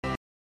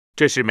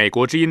这是美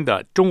国之音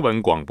的中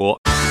文广播。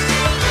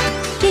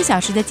这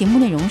小时的节目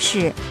内容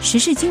是时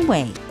事经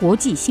纬国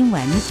际新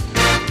闻。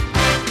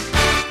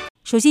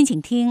首先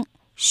请听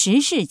时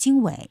事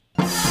经纬。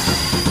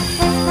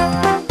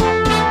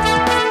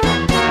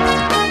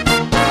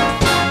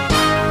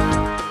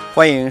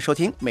欢迎收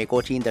听美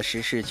国之音的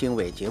时事经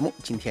纬节目。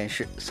今天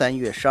是3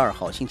月12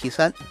号星期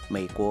三，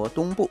美国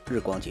东部日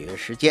光节约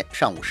时间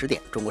上午10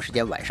点，中国时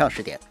间晚上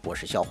10点，我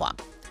是肖华。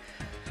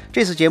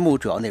这次节目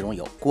主要内容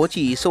有：国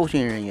际搜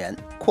寻人员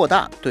扩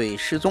大对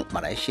失踪马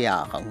来西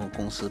亚航空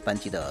公司班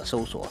机的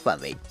搜索范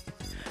围；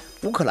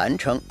乌克兰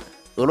称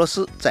俄罗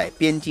斯在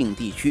边境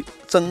地区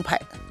增派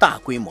大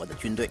规模的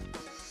军队；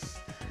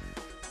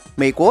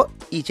美国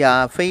一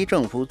家非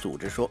政府组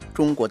织说，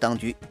中国当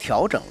局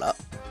调整了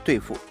对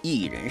付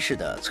异议人士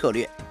的策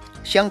略；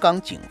香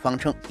港警方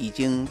称已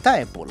经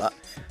逮捕了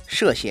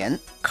涉嫌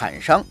砍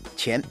伤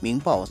前《明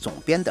报》总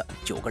编的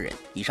9个人。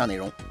以上内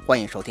容欢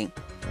迎收听。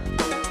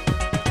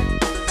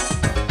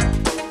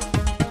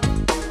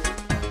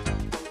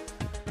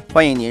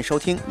欢迎您收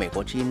听美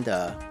国之音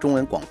的中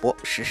文广播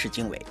时事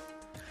经纬。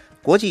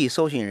国际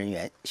搜寻人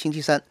员星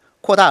期三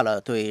扩大了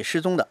对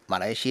失踪的马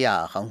来西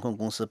亚航空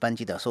公司班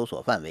机的搜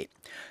索范围。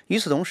与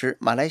此同时，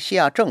马来西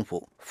亚政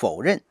府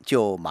否认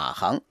就马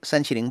航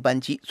370班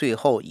机最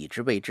后已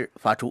知位置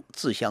发出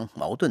自相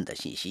矛盾的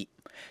信息。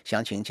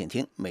详情请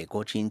听美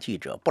国之音记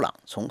者布朗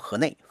从河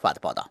内发的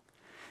报道。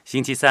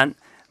星期三，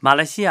马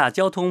来西亚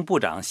交通部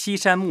长西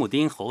山穆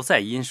丁侯赛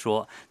因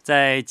说，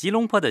在吉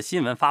隆坡的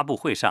新闻发布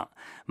会上，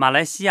马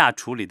来西亚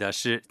处理的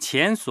是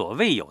前所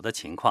未有的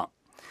情况，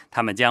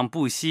他们将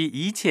不惜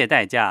一切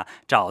代价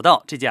找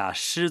到这架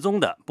失踪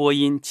的波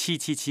音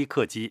777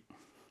客机。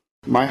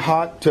My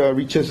heart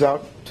reaches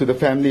out to the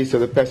families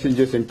of the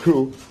passengers and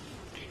crew,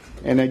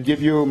 and I give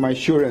you my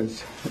assurance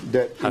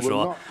that 他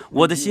说，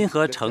我的心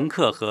和乘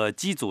客和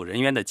机组人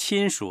员的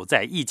亲属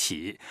在一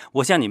起，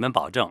我向你们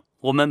保证，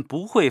我们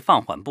不会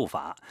放缓步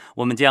伐，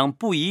我们将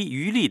不遗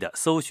余力地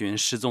搜寻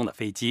失踪的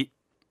飞机。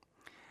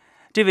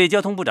这位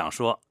交通部长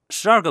说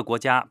，12个国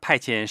家派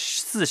遣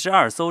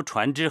42艘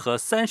船只和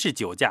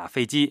39架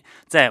飞机，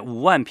在5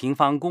万平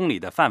方公里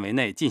的范围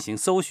内进行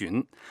搜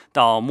寻，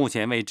到目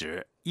前为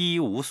止一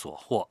无所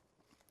获。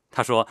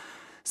他说，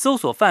搜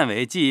索范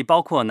围既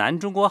包括南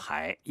中国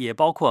海，也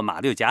包括马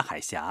六甲海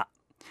峡。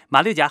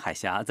马六甲海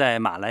峡在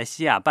马来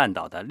西亚半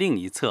岛的另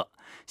一侧，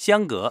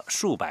相隔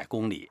数百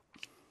公里。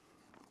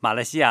马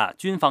来西亚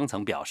军方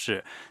曾表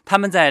示，他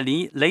们在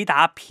离雷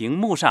达屏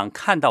幕上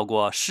看到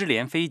过失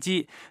联飞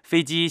机，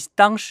飞机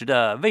当时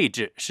的位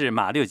置是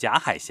马六甲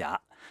海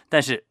峡，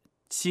但是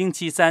星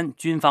期三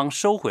军方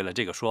收回了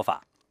这个说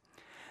法。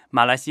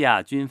马来西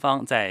亚军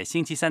方在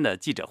星期三的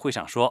记者会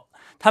上说，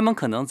他们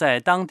可能在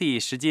当地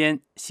时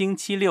间星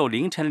期六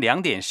凌晨2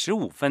点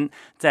15分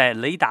在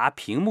雷达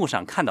屏幕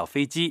上看到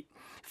飞机，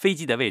飞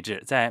机的位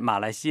置在马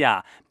来西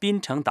亚槟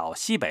城岛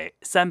西北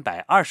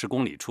320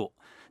公里处，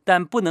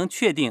但不能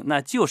确定那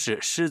就是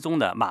失踪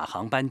的马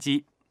航班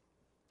机。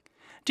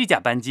这架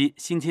班机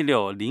星期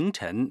六凌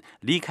晨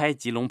离开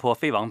吉隆坡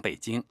飞往北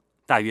京，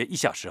大约1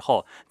小时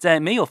后，在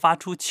没有发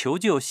出求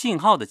救信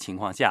号的情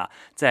况下，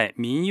在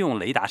民用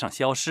雷达上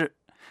消失。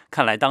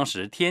看来当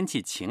时天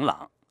气晴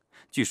朗。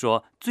据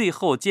说最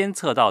后监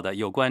测到的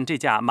有关这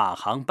架马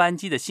航班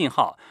机的信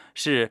号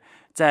是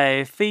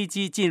在飞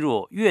机进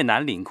入越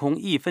南领空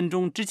1分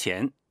钟之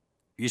前。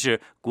于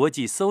是国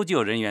际搜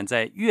救人员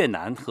在越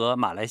南和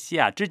马来西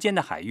亚之间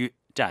的海域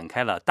展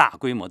开了大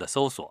规模的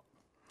搜索。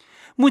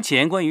目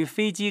前关于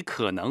飞机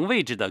可能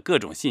位置的各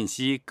种信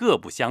息各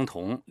不相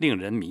同，令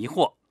人迷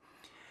惑。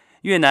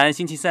越南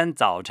星期三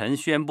早晨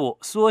宣布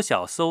缩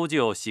小搜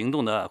救行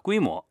动的规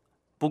模，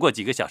不过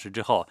几个小时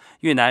之后，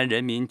越南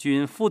人民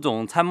军副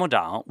总参谋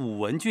长武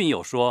文俊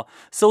又说，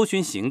搜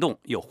寻行动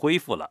又恢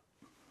复了。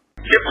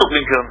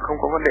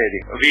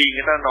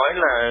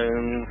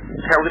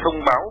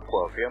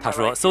他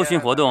说，搜寻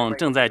活动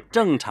正在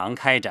正常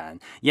开展，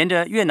沿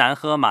着越南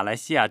和马来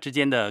西亚之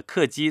间的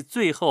客机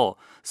最后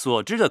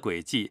所知的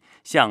轨迹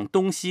向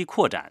东西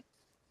扩展。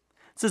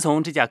自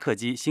从这架客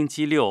机星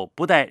期六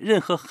不带任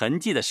何痕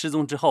迹的失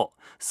踪之后，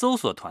搜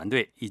索团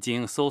队已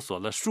经搜索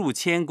了数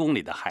千公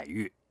里的海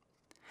域。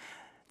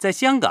在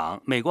香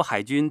港，美国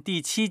海军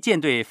第7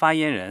舰队发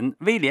言人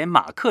威廉·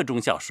马克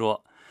中校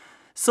说，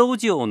搜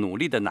救努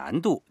力的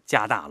难度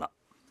加大了。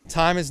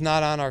Time is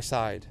not on our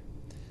side.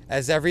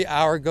 As every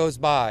hour goes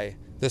by,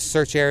 the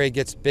search area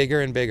gets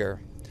bigger and bigger.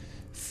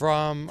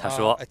 他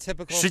说，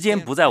时间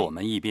不在我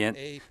们一边，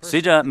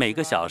随着每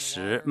个小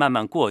时慢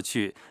慢过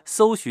去，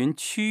搜寻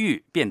区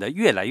域变得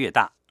越来越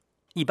大。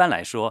一般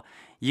来说，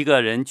一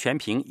个人全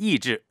凭意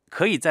志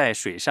可以在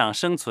水上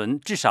生存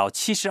至少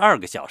72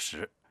个小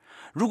时。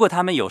如果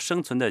他们有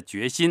生存的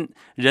决心，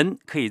人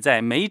可以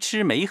在没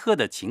吃没喝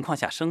的情况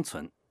下生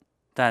存，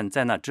但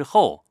在那之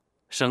后，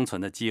生存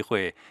的机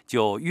会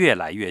就越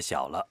来越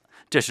小了。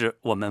这是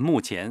我们目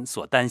前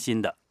所担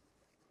心的。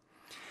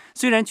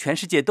虽然全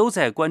世界都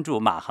在关注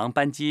马航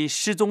班机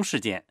失踪事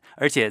件，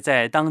而且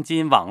在当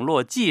今网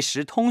络即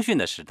时通讯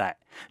的时代，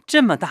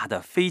这么大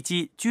的飞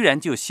机居然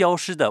就消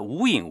失得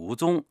无影无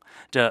踪，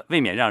这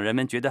未免让人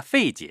们觉得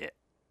费解。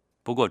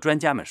不过专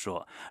家们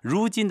说，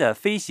如今的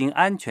飞行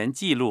安全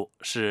记录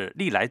是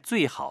历来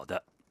最好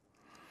的。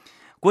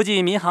国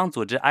际民航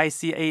组织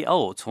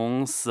ICAO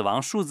从死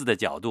亡数字的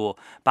角度，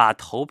把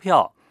投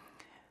票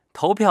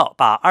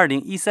把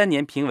2013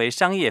年评为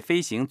商业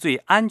飞行最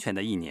安全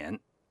的一年。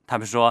他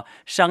们说，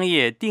商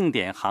业定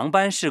点航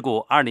班事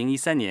故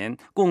2013年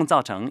共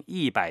造成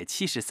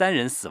173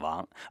人死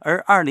亡，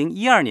而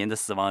2012年的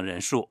死亡人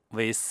数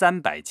为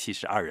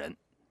372人。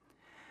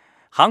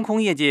航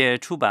空业界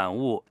出版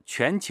物《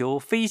全球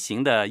飞行》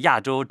的亚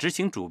洲执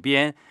行主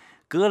编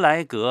格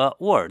莱格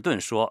·沃尔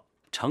顿说，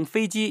乘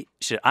飞机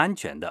是安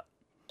全的。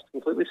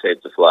Completely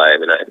safe to fly. I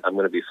mean, I'm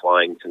going to be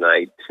flying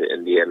tonight to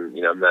India, and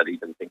I'm not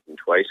even thinking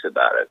twice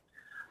about it.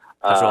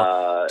 他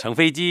说，乘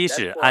飞机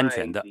是安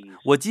全的，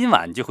我今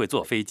晚就会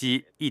坐飞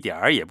机，一点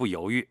儿也不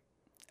犹豫。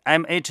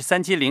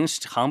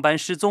MH370 航班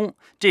失踪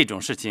这种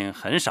事情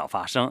很少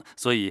发生，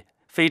所以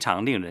非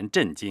常令人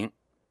震惊。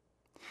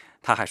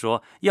他还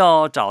说，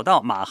要找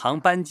到马航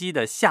班机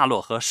的下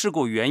落和事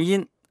故原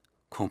因，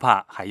恐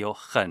怕还有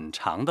很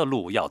长的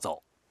路要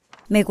走。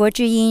美国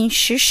之音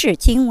时事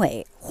经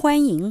纬，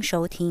欢迎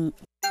收听。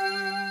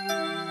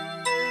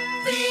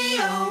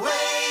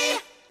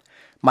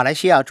马来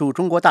西亚驻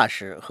中国大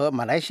使和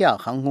马来西亚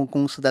航空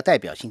公司的代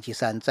表星期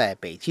三在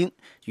北京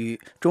与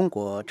中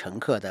国乘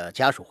客的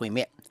家属会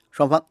面，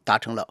双方达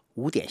成了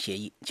5点协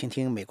议。请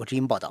听美国之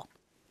音报道。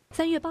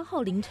3月8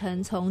号凌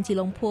晨，从吉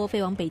隆坡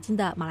飞往北京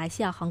的马来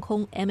西亚航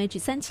空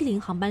MH370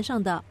 航班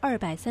上的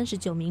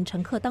239名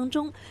乘客当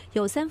中，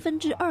有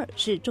2/3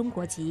是中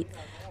国籍。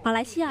马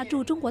来西亚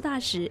驻中国大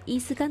使伊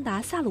斯干达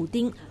·萨鲁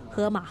丁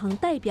和马航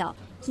代表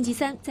星期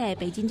三在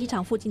北京机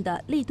场附近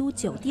的丽都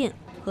酒店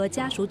和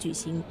家属举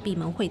行闭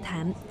门会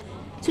谈。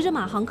随着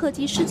马航客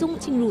机失踪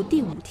进入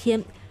第5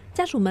天，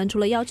家属们除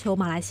了要求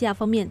马来西亚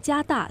方面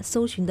加大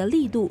搜寻的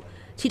力度，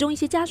其中一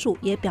些家属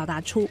也表达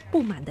出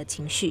不满的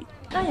情绪。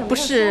不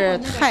是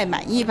太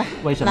满意吧？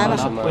为什么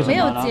呢？没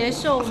有接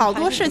受，好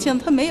多事情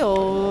他没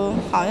有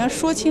好像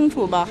说清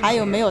楚吧，还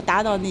有没有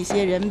达到那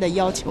些人们的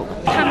要求。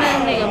他们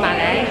那个马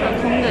来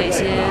航空的一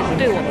些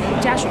对我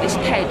们家属的一些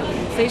态度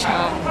非常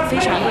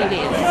恶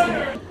劣。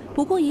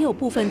不过也有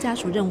部分家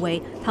属认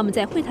为，他们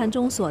在会谈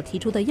中所提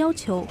出的要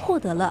求获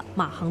得了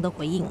马航的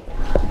回应，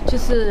就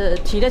是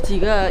提了几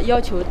个要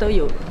求都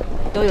有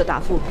答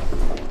复。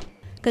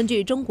根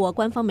据中国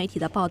官方媒体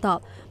的报道，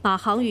马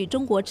航与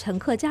中国乘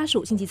客家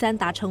属星期三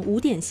达成5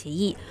点协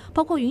议，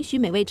包括允许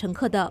每位乘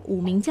客的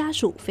5名家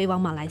属飞往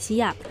马来西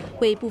亚，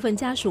为部分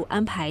家属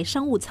安排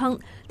商务舱，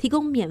提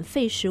供免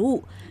费食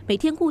物，每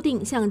天固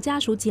定向家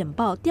属简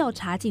报调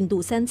查进度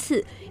3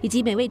次，以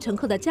及每位乘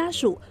客的家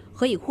属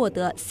可以获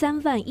得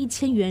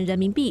31000元人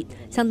民币，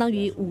相当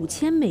于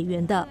5000美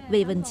元的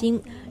慰问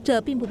金。这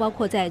并不包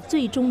括在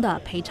最终的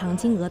赔偿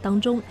金额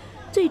当中，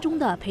最终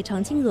的赔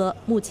偿金额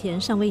目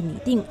前尚未拟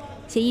定。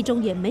协议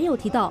中也没有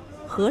提到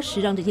何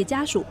时让这些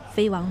家属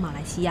飞往马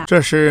来西亚。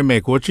这是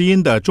美国之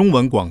音的中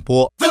文广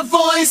播。The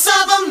Voice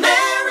of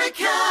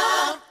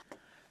America。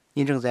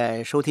您正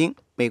在收听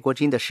美国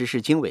之音的时事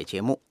经纬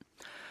节目。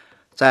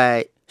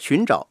在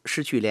寻找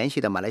失去联系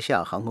的马来西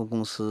亚航空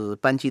公司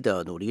班机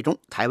的努力中，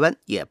台湾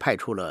也派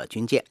出了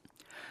军舰。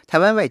台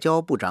湾外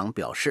交部长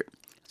表示，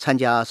参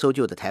加搜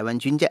救的台湾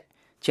军舰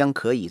将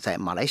可以在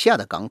马来西亚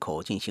的港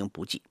口进行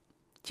补给。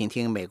请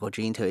听美国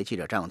之音特约记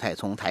者张永泰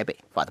从台北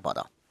发的报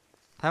道。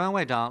台湾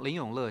外长林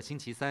永乐星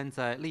期三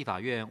在立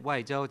法院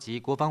外交及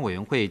国防委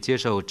员会接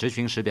受质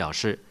询时表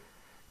示，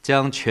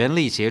将全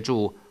力协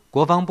助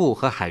国防部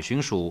和海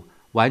巡署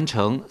完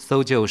成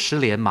搜救失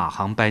联马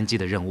航班机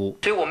的任务。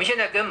所以我们现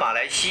在跟马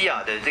来西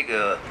亚的这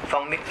个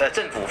方面，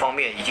政府方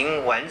面已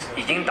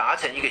经达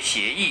成一个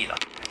协议了，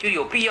就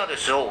有必要的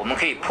时候我们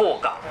可以破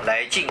港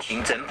来进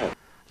行整补。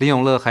林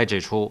永乐还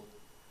指出，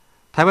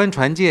台湾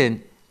船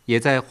舰也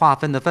在划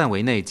分的范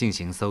围内进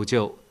行搜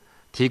救，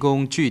提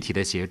供具体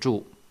的协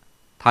助。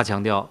他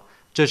强调，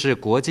这是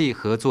国际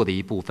合作的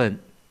一部分。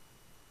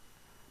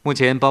目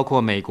前，包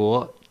括美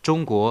国、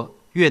中国、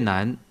越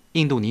南、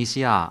印度尼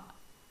西亚、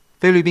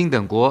菲律宾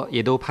等国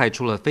也都派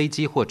出了飞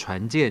机或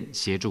船舰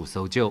协助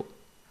搜救。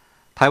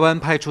台湾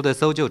派出的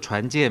搜救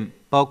船舰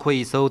包括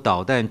1艘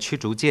导弹驱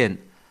逐舰、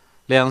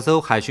2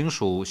艘海巡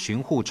署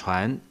巡护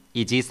船，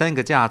以及3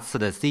个架次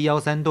的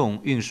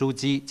C-13 运输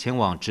机前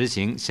往执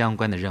行相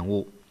关的任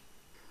务。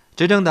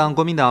执政党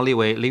国民党立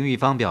委林玉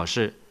芳表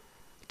示，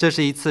这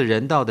是一次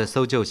人道的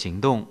搜救行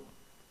动，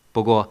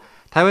不过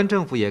台湾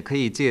政府也可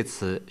以借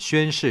此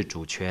宣示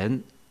主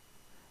权。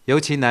尤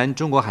其南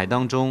中国海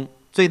当中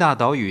最大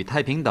岛屿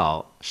太平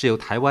岛是由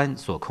台湾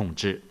所控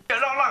制。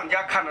让人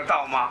家看得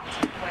到吗？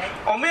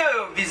我们要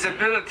有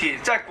visibility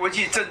在国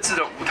际政治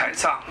的舞台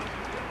上。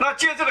那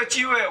借这个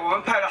机会，我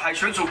们派了海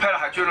巡署派了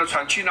海军的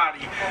船去那里，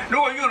如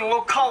果又能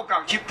够靠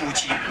港去补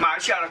给马来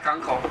西亚的港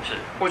口，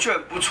我觉得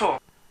很不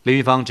错。林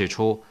玉芳指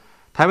出，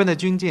台湾的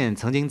军舰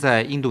曾经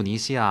在印度尼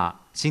西亚、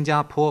新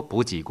加坡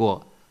补给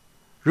过，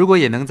如果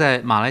也能在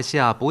马来西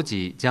亚补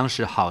给，将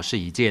是好事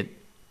一件。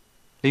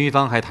另一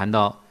方还谈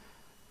到，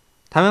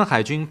台湾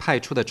海军派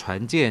出的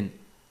船舰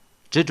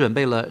只准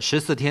备了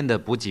14天的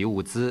补给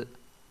物资，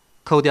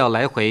扣掉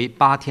来回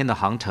8天的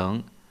航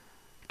程，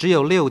只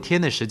有6天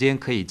的时间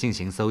可以进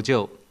行搜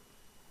救。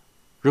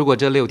如果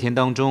这6天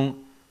当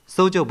中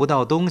搜救不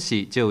到东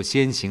西就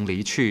先行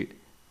离去，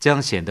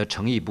将显得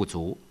诚意不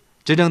足。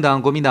执政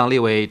党国民党立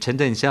委陈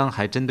振香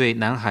还针对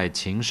南海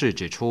情势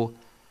指出，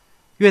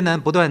越南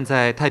不断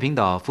在太平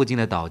岛附近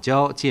的岛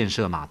礁建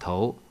设码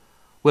头，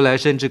未来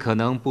甚至可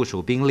能部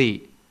署兵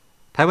力，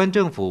台湾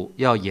政府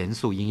要严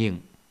肃因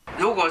应。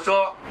如果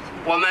说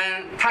我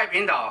们太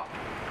平岛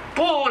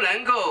不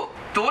能够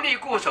独立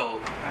固守，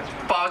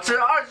保持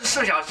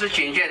24小时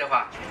警戒的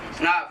话，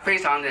那非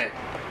常的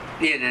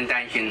令人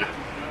担心了。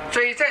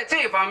所以在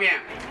这一方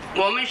面，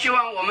我们希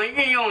望我们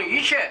运用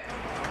一切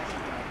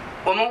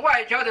我们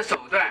外交的手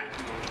段，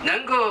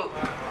能够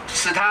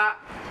使它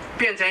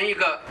变成一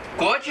个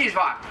国际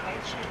化，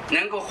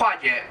能够化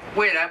解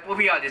未来不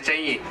必要的争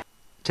议。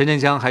陈振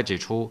香还指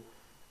出，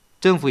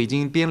政府已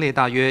经编列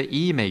大约1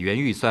亿美元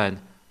预算，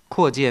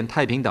扩建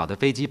太平岛的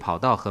飞机跑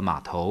道和码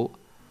头。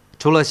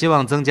除了希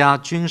望增加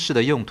军事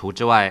的用途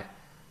之外，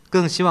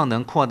更希望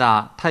能扩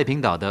大太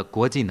平岛的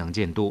国际能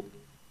见度。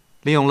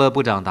林永乐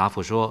部长答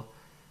复说，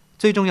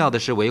最重要的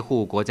是维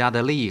护国家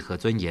的利益和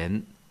尊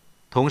严，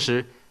同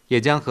时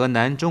也将和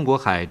南中国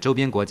海周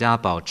边国家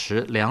保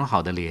持良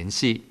好的联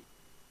系。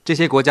这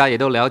些国家也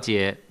都了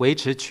解，维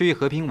持区域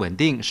和平稳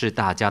定是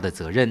大家的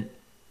责任。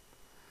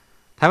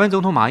台湾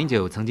总统马英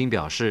九曾经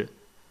表示，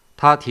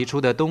他提出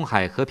的东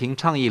海和平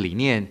倡议理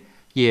念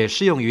也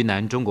适用于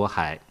南中国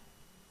海。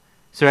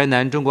虽然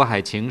南中国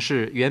海情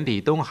势远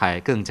比东海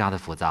更加的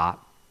复杂，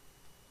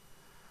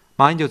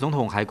马英九总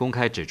统还公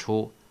开指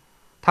出，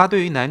他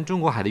对于南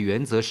中国海的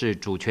原则是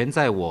主权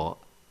在我，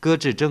搁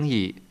置争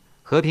议，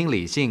和平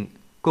理性，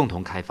共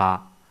同开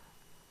发。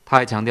他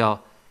还强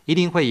调，一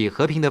定会以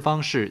和平的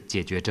方式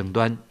解决争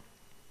端。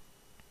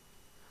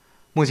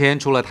目前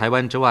除了台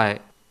湾之外，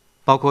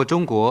包括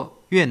中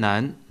国、越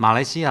南、马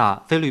来西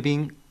亚、菲律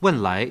宾、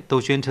汶莱都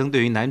宣称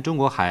对于南中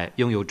国海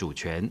拥有主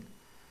权。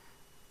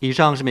以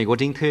上是美国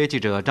之音特约记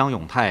者张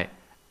永泰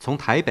从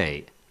台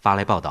北发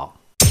来报道。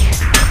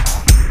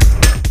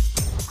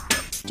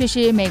这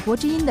是美国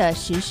之音的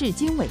时事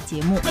经纬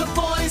节目。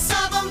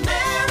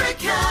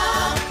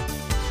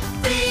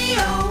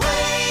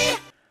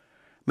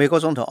美国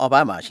总统奥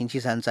巴马星期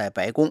三在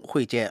白宫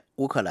会见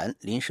乌克兰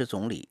临时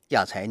总理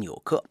亚采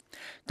纽克，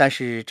但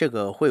是这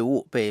个会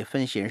晤被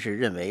分析人士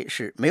认为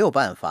是没有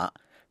办法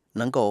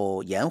能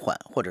够延缓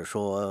或者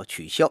说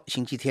取消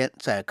星期天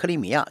在克里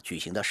米亚举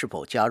行的是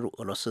否加入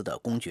俄罗斯的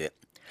公决。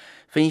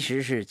分析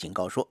人士警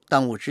告说，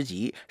当务之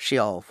急是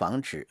要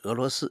防止俄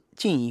罗斯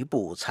进一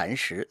步蚕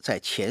食在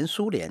前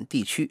苏联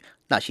地区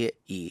那些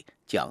以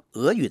讲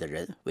俄语的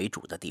人为主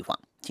的地方。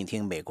请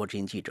听美国之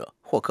音记者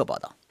霍克报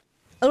道。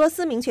俄罗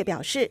斯明确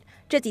表示，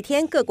这几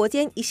天各国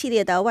间一系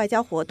列的外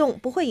交活动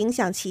不会影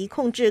响其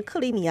控制克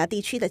里米亚地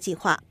区的计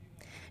划。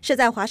是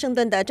在华盛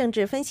顿的政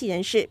治分析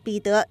人士彼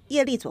得·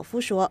叶利佐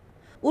夫说，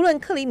无论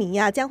克里米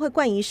亚将会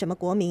冠以什么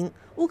国名，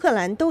乌克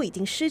兰都已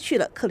经失去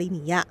了克里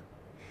米亚。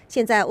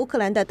现在乌克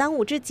兰的当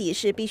务之急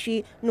是必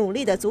须努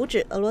力地阻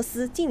止俄罗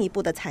斯进一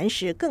步的蚕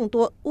食更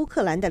多乌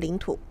克兰的领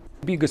土。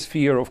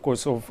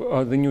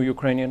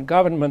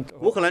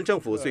乌克兰政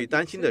府最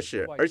担心的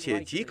是，而且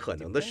极可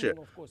能的是，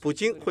普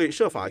京会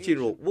设法进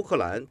入乌克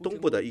兰东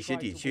部的一些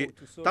地区。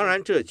当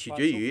然，这取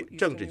决于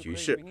政治局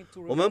势。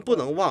我们不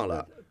能忘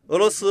了，俄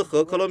罗斯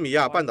和克罗米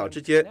亚半岛之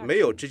间没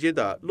有直接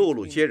的陆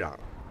路接壤。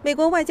美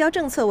国外交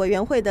政策委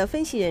员会的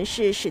分析人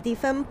士史蒂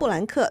芬·布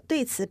兰克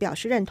对此表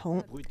示认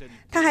同。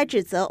他还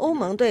指责欧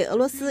盟对俄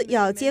罗斯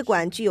要接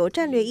管具有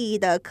战略意义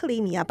的克里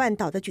米亚半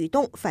岛的举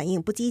动反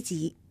应不积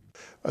极。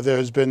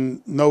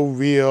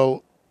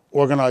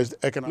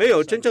没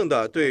有真正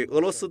的对俄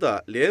罗斯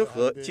的联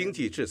合经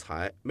济制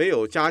裁，没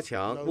有加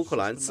强乌克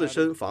兰自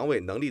身防卫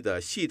能力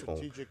的系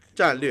统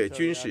战略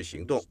军事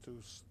行动。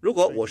如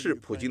果我是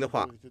普京的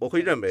话，我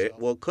会认为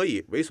我可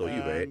以为所欲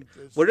为。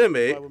我认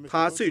为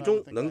他最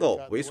终能够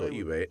为所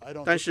欲为，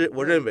但是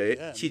我认为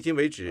迄今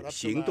为止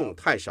行动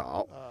太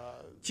少。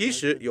即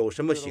使有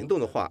什么行动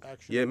的话，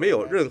也没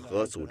有任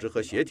何组织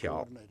和协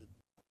调。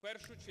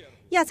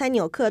亚采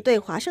纽克对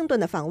华盛顿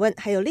的访问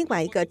还有另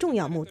外一个重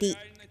要目的。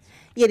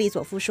叶利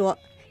佐夫说，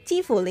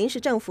基辅临时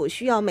政府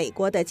需要美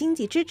国的经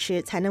济支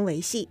持才能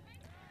维系。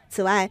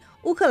此外，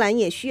乌克兰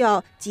也需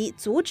要及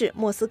阻止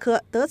莫斯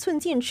科得寸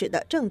进尺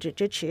的政治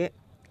支持。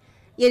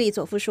叶利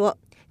佐夫说，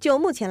就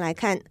目前来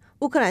看，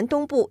乌克兰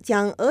东部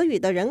讲俄语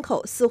的人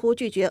口似乎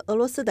拒绝俄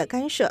罗斯的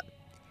干涉，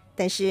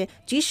但是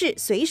局势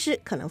随时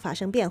可能发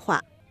生变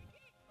化。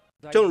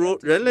正如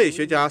人类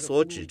学家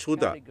所指出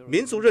的，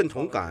民族认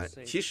同感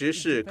其实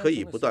是可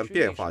以不断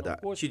变化的，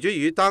取决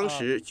于当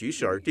时局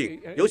势而定，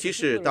尤其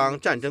是当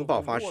战争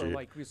爆发时。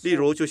例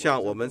如，就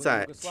像我们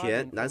在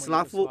前南斯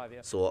拉夫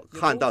所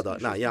看到的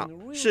那样，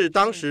是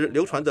当时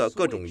流传的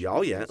各种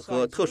谣言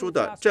和特殊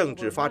的政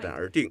治发展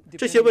而定。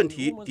这些问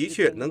题的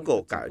确能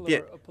够改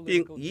变，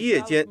并一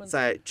夜间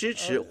在支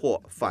持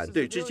或反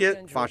对之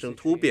间发生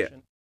突变。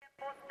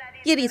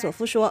叶利佐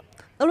夫说，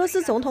俄罗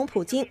斯总统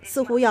普京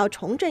似乎要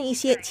重振一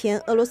些前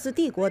俄罗斯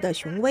帝国的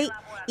雄威，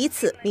以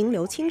此名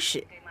留青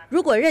史。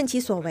如果任其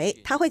所为，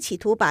他会企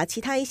图把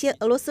其他一些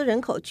俄罗斯人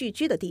口聚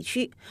居的地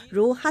区，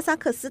如哈萨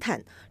克斯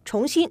坦，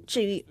重新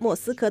置于莫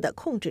斯科的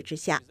控制之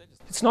下。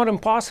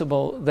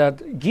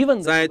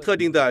在特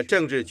定的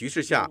政治局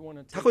势下，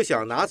他会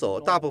想拿走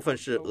大部分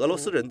是俄罗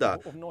斯人的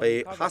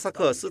北哈萨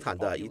克斯坦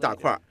的一大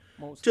块，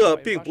这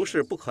并不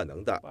是不可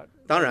能的，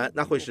当然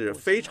那会是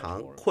非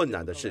常困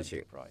难的事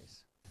情。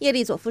叶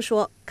利佐夫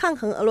说，抗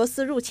衡俄罗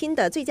斯入侵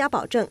的最佳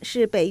保证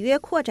是北约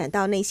扩展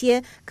到那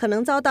些可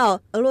能遭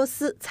到俄罗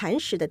斯蚕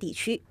食的地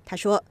区。他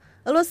说，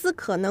俄罗斯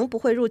可能不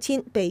会入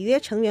侵北约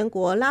成员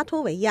国拉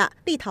脱维亚、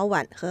立陶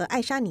宛和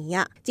爱沙尼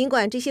亚，尽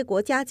管这些国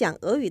家讲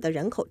俄语的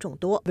人口众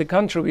多。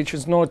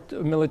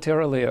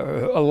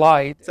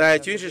在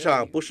军事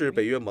上不是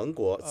北约盟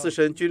国、自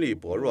身军力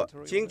薄弱、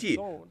经济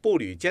步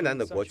履艰难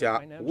的国家，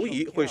无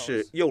疑会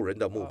是诱人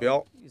的目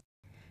标。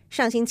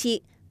上星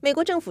期，美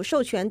国政府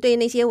授权对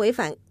那些违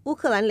反乌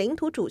克兰领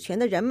土主权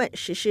的人们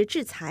实施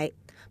制裁，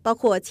包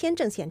括签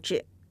证限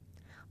制。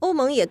欧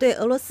盟也对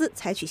俄罗斯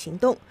采取行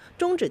动，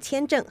终止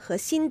签证和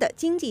新的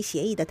经济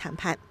协议的谈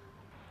判。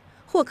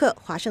霍克，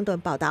华盛顿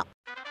报道。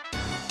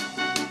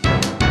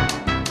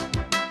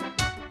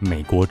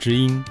美国之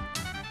音，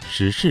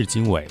时事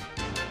经纬。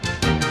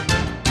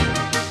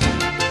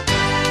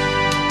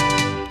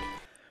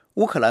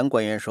乌克兰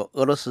官员说，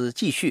俄罗斯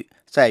继续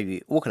在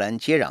与乌克兰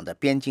接壤的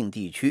边境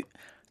地区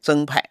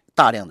增派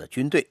大量的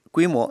军队，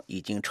规模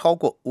已经超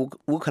过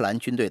乌克兰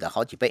军队的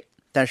好几倍。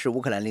但是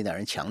乌克兰领导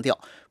人强调，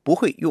不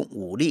会用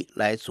武力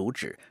来阻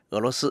止俄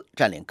罗斯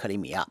占领克里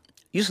米亚。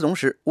与此同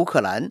时，乌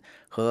克兰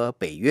和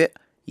北约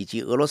以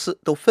及俄罗斯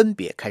都分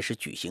别开始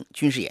举行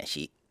军事演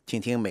习。请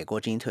听美国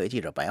之音特约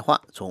记者白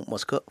桦从莫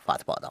斯科发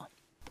的报道。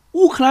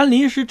乌克兰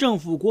临时政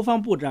府国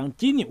防部长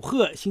金纽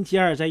赫星期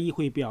二在议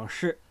会表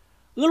示，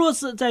俄罗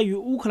斯在与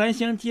乌克兰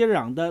相接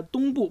壤的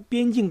东部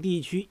边境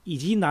地区以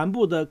及南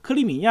部的克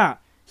里米亚，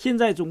现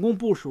在总共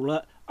部署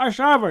了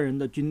22万人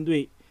的军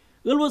队。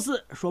俄罗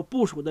斯所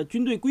部署的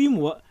军队规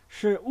模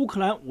是乌克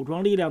兰武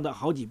装力量的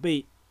好几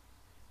倍。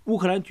乌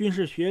克兰军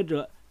事学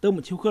者德姆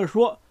丘克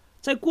说，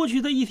在过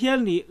去的一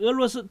天里，俄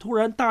罗斯突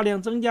然大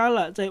量增加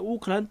了在乌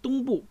克兰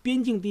东部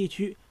边境地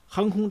区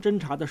航空侦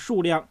察的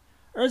数量，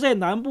而在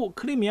南部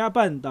克里米亚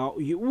半岛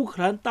与乌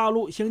克兰大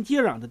陆相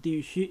接壤的地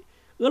区，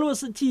俄罗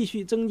斯继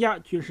续增加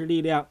军事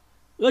力量。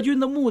俄军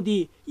的目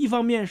的一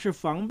方面是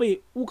防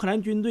备乌克兰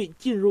军队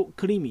进入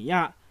克里米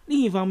亚，另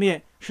一方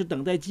面是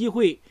等待机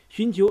会，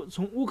寻求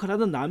从乌克兰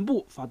的南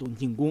部发动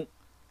进攻。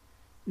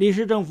临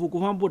时政府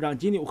国防部长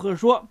金纽赫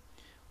说，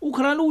乌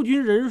克兰陆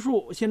军人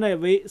数现在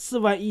为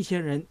41000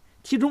人，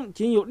其中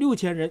仅有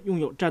6000人拥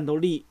有战斗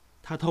力。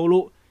他透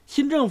露，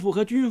新政府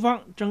和军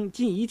方正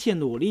尽一切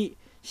努力，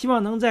希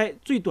望能在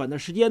最短的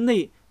时间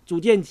内组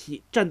建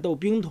起战斗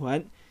兵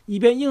团，以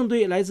便应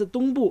对来自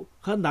东部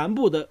和南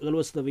部的俄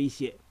罗斯的威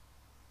胁。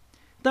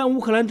但乌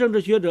克兰政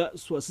治学者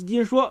索斯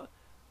金说，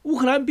乌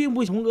克兰并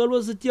不同俄罗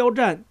斯交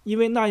战，因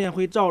为那样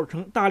会造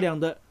成大量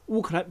的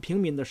乌克兰平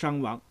民的伤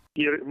亡。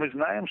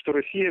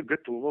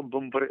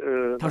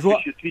他说，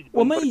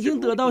我们已经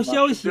得到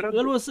消息，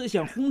俄罗斯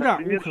想轰炸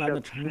乌克兰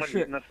的城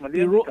市，比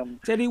如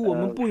在离我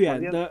们不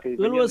远的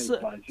俄罗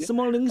斯斯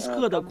摩棱斯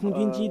克的空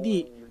军基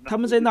地，他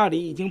们在那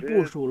里已经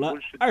部署了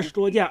20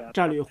多架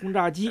战略轰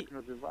炸机。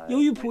由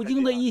于普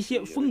京的一些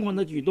疯狂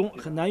的举动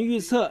很难预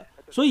测，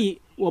所以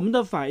我们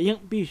的反应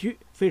必须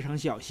非常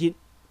小心。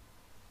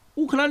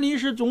乌克兰临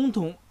时总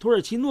统土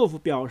尔奇诺夫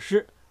表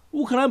示，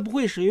乌克兰不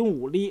会使用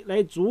武力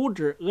来阻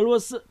止俄罗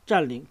斯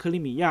占领克里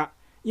米亚，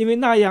因为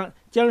那样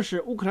将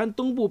使乌克兰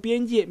东部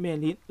边界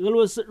面临俄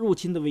罗斯入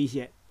侵的危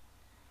险。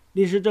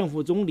临时政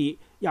府总理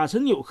亚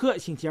岑纽克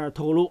星期二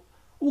透露，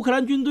乌克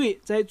兰军队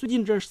在最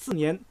近这4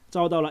年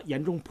遭到了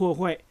严重破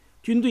坏，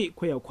军队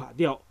快要垮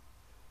掉。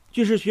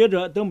军事学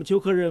者德姆丘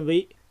克认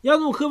为，亚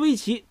努科维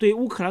奇对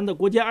乌克兰的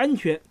国家安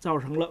全造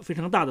成了非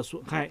常大的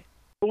损害。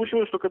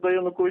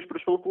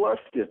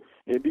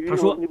他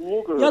说，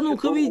亚努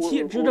科维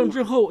奇执政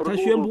之后，他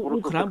宣布乌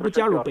克兰不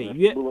加入北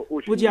约，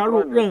不加入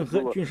任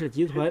何军事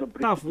集团，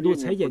大幅度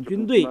裁减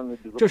军队，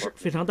这是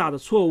非常大的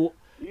错误。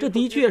这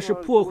的确是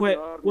破坏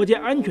国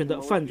家安全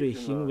的犯罪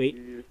行为。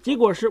结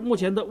果是，目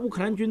前的乌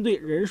克兰军队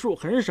人数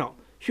很少，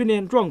训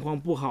练状况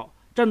不好，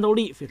战斗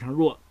力非常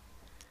弱。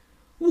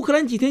乌克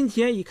兰几天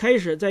前已开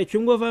始在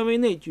全国范围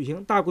内举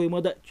行大规模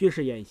的军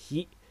事演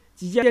习。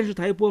几家电视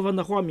台播放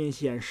的画面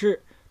显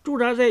示，驻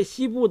扎在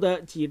西部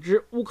的几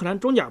支乌克兰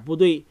装甲部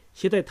队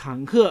携带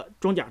坦克、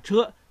装甲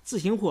车、自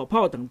行火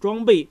炮等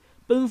装备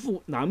奔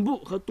赴南部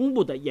和东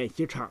部的演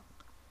习场。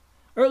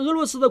而俄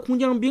罗斯的空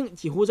降兵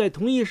几乎在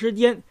同一时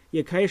间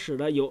也开始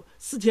了有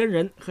4000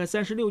人和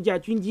36架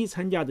军机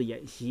参加的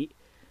演习。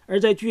而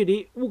在距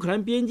离乌克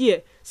兰边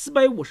界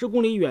450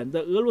公里远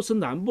的俄罗斯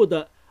南部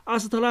的阿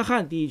斯特拉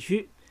罕地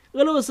区，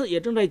俄罗斯也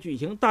正在举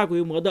行大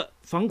规模的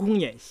防空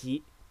演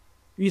习。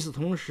与此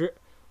同时，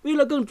为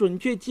了更准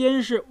确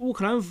监视乌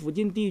克兰附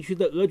近地区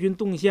的俄军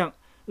动向，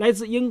来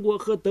自英国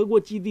和德国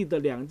基地的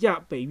2架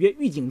北约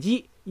预警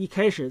机已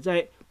开始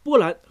在波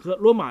兰和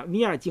罗马尼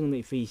亚境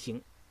内飞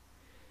行。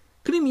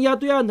克里米亚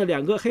对岸的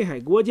2个黑海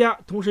国家，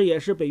同时也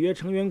是北约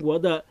成员国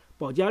的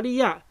保加利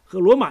亚和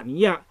罗马尼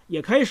亚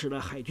也开始了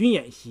海军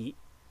演习。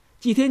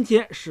几天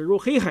前驶入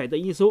黑海的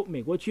一艘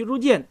美国驱逐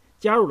舰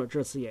加入了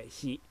这次演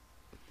习。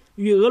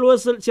与俄罗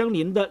斯相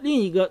邻的另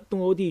一个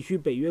东欧地区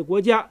北约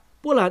国家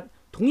波兰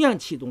同样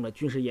启动了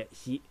军事演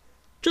习。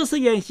这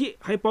次演习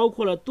还包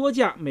括了多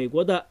架美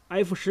国的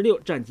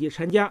F-16战机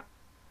参加。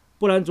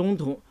波兰总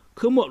统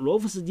科莫罗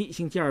夫斯基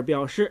星期二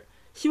表示，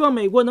希望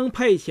美国能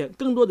派遣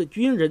更多的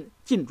军人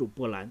进驻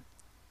波兰。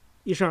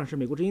以上是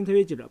美国之音特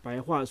约记者白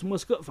桦从莫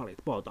斯科发来的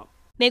报道。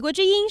美国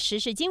之音时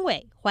事经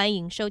纬，欢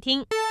迎收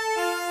听。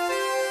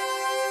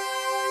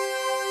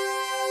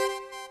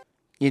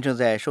您正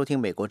在收听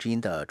美国之音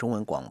的中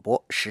文广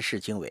播时事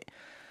经纬。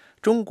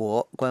中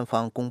国官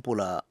方公布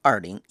了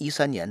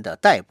2013年的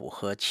逮捕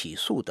和起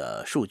诉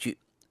的数据，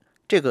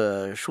这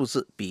个数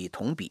字比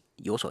同比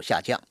有所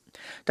下降。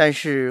但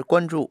是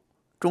关注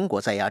中国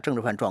在押政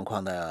治犯状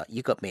况的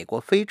一个美国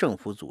非政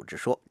府组织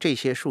说，这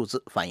些数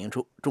字反映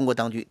出中国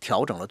当局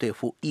调整了对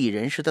付异议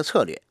人士的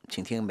策略。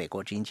请听美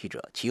国之音记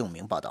者齐永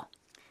明报道。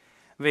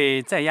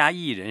为在押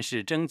异议人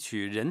士争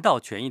取人道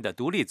权益的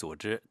独立组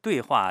织对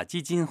话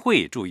基金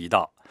会注意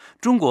到，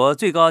中国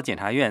最高检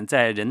察院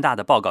在人大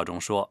的报告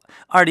中说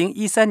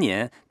，2013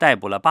年逮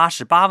捕了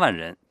88万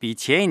人，比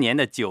前一年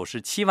的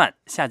97万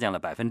下降了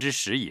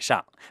10%以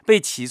上，被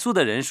起诉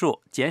的人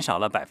数减少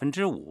了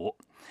5%，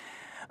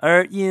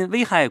而因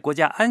危害国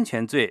家安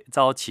全罪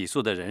遭起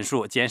诉的人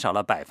数减少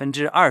了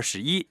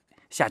21%，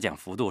下降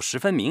幅度十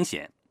分明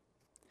显。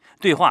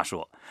对话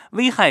说，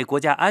危害国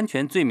家安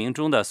全罪名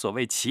中的所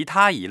谓其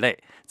他一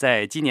类，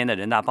在今年的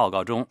人大报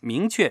告中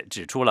明确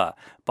指出了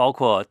包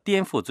括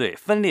颠覆罪、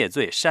分裂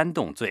罪、煽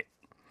动罪。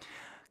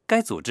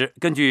该组织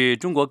根据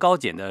中国高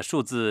检的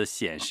数字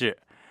显示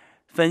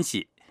分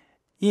析，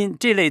因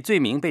这类罪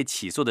名被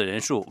起诉的人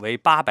数为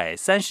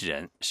830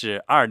人，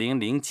是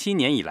2007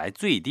年以来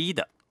最低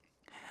的。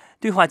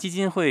对话基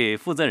金会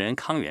负责人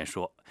康源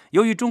说，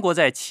由于中国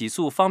在起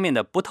诉方面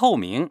的不透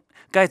明，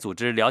该组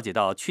织了解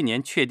到去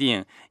年确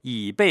定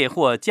已被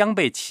或将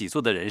被起诉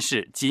的人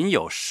士仅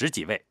有10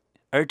几位，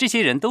而这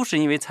些人都是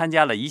因为参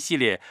加了一系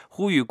列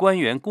呼吁官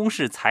员公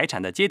示财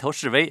产的街头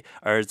示威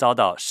而遭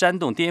到煽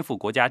动颠覆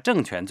国家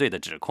政权罪的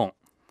指控。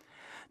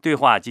对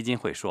话基金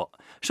会说，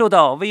受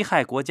到危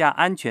害国家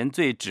安全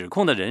罪指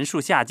控的人数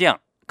下降，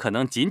可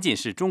能仅仅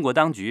是中国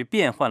当局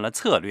变换了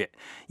策略，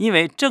因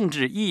为政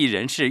治异议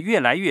人士越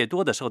来越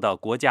多地受到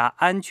国家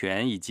安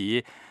全以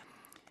及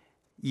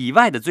以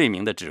外的罪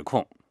名的指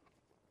控。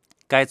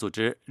该组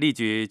织例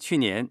举去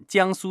年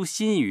江苏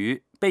新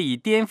余被以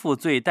颠覆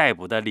罪逮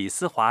捕的李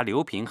思华、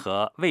刘平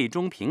和魏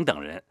忠平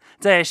等人，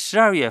在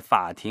12月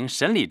法庭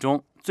审理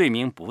中，罪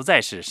名不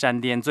再是煽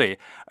颠罪，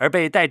而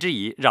被代之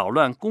以扰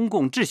乱公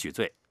共秩序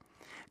罪。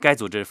该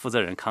组织负责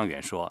人康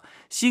源说，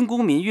新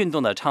公民运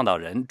动的倡导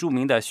人著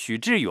名的许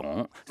志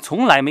勇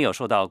从来没有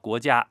受到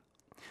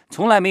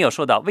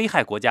危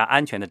害国家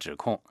安全的指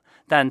控，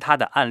但他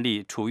的案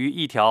例处于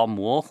一条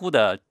模糊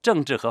的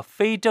政治和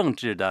非政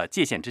治的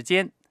界限之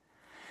间。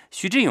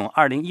许志勇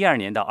2012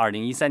年到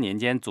2013年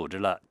间组织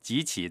了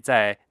几起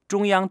在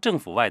中央政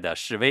府外的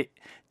示威。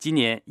今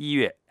年1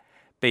月，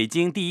北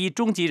京第一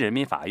中级人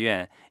民法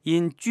院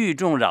因聚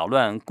众扰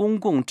乱公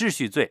共秩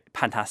序罪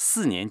判他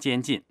4年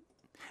监禁。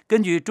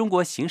根据中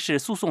国刑事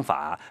诉讼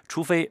法，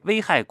除非危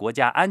害国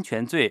家安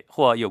全罪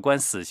或有关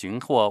死刑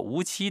或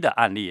无期的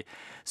案例，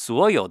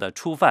所有的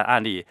初犯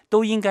案例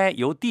都应该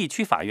由地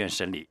区法院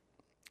审理。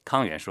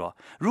康源说，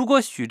如果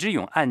许志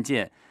勇案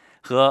件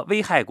和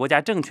危害国家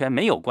政权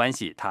没有关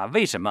系，他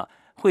为什么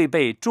会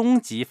被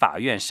中级法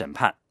院审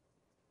判？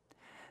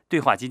对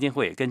话基金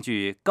会根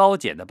据高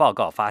检的报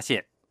告发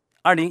现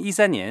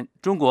，2013年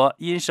中国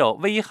因受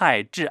危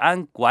害治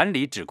安管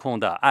理指控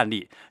的案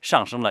例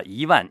上升了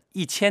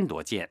11000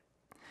多件。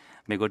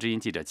美国之音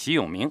记者齐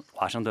永明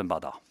华盛顿报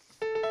道。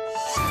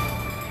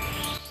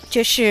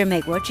这是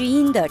美国之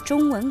音的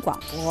中文广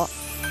播。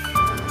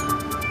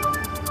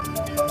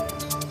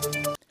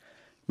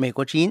美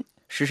国之音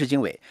时事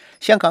经纬，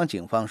香港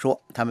警方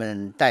说，他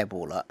们逮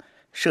捕了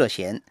涉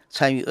嫌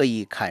参与恶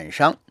意砍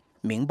伤《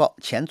明报》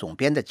前总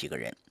编的几个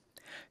人。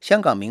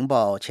香港《明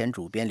报》前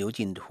主编刘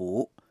进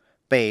图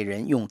被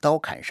人用刀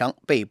砍伤，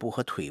背部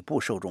和腿部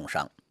受重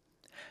伤。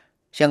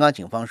香港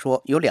警方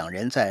说，有2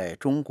人在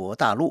中国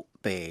大陆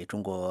被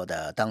中国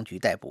的当局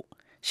逮捕，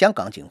香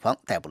港警方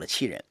逮捕了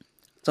7人。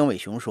曾伟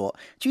雄说，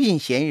拘禁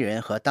嫌疑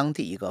人和当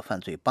地一个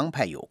犯罪帮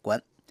派有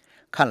关。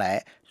看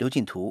来刘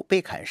进图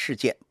被砍事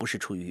件不是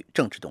出于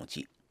政治动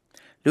机。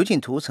刘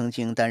进图曾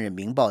经担任《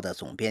明报》的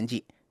总编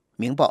辑，《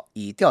明报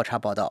以调查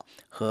报道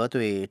和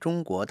对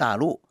中国大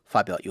陆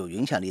发表有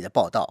影响力的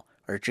报道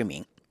而知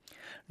名。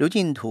刘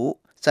进图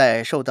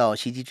在受到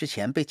袭击之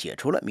前被解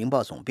除了明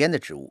报总编的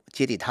职务，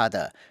接替他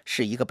的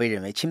是一个被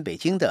认为亲北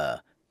京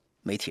的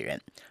媒体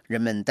人。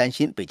人们担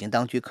心北京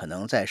当局可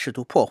能在试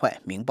图破坏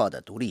明报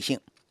的独立性。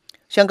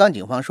香港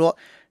警方说，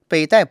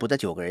被逮捕的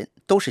9个人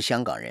都是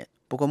香港人，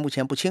不过目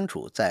前不清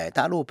楚在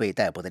大陆被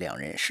逮捕的2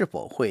人是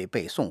否会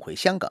被送回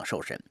香港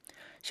受审。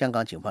香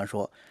港警方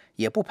说，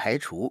也不排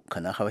除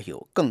可能还会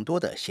有更多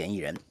的嫌疑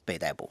人被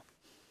逮捕。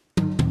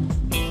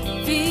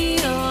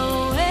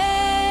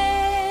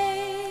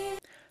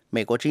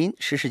美国之音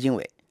时事经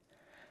纬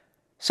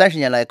：30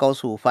年来高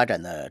速发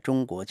展的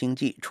中国经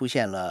济出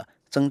现了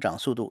增长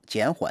速度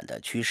减缓的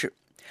趋势，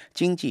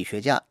经济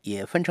学家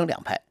也分成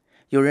2派，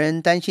有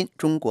人担心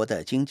中国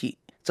的经济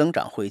增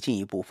长会进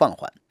一步放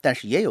缓，但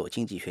是也有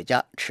经济学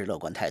家持乐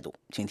观态度。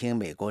请听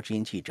美国之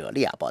音记者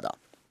利亚报道。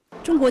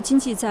中国经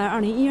济在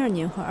2012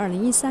年和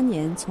2013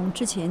年从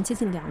之前接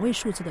近2位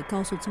数字的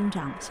高速增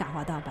长下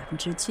滑到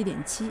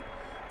 7.7%。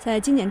在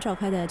今年召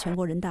开的全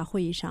国人大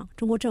会议上，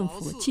中国政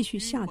府继续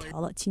下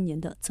调了今年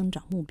的增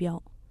长目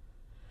标。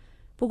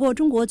不过，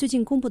中国最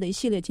近公布的一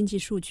系列经济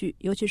数据，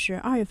尤其是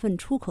2月份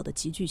出口的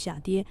急剧下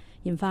跌，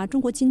引发中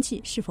国经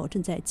济是否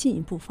正在进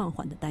一步放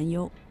缓的担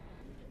忧。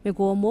美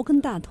国摩根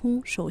大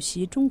通首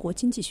席中国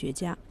经济学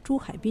家朱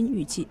海滨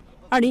预计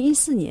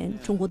，2014年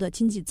中国的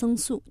经济增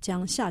速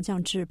将下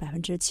降至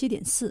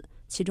 7.4%，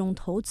 其中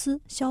投资、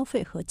消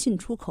费和进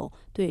出口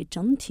对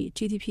整体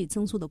GDP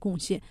增速的贡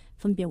献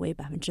分别为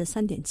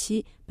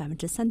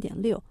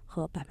 3.7%、3.6%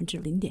 和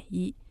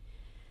 0.1%。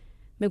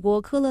美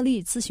国科勒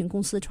利咨询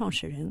公司创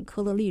始人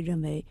科勒利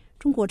认为，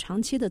中国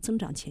长期的增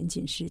长前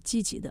景是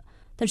积极的，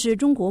但是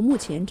中国目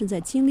前正在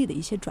经历的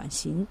一些转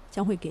型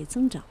将会给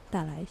增长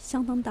带来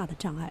相当大的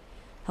障碍。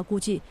他估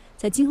计，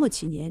在今后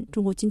几年，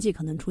中国经济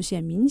可能出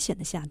现明显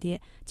的下跌，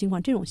尽管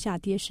这种下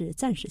跌是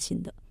暂时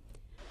性的。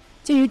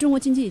鉴于中国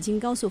经济已经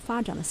高速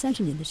发展了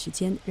30年的时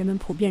间，人们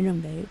普遍认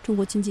为中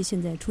国经济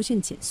现在出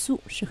现减速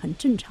是很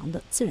正常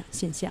的自然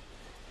现象。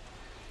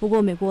不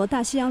过，美国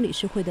大西洋理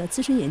事会的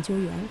资深研究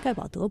员盖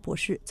保德博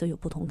士则有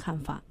不同看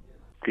法。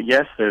的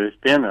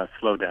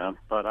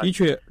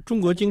确，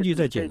中国经济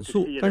在减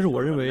速，但是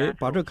我认为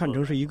把这看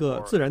成是一个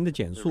自然的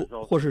减速，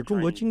或是中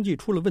国经济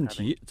出了问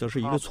题，则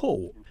是一个错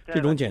误。这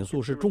种减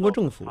速是中国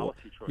政府，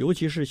尤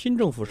其是新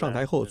政府上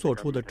台后做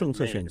出的政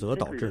策选择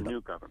导致的。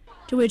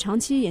这位长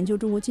期研究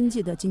中国经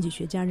济的经济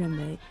学家认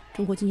为，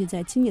中国经济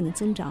在今年的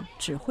增长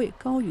只会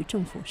高于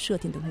政府设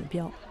定的目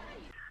标。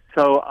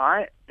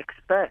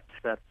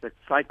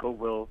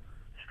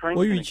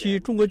我预期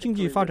中国经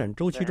济发展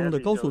周期中的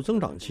高速增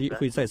长期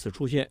会再次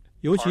出现，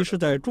尤其是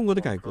在中国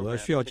的改革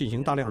需要进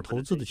行大量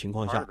投资的情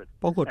况下，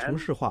包括城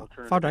市化、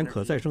发展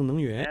可再生能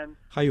源，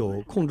还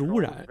有控制污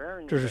染，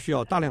这是需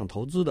要大量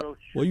投资的。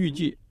我预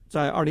计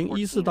在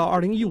2014到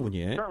2015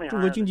年，中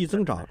国经济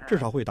增长至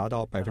少会达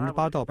到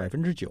 8%到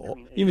 9%，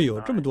 因为有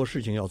这么多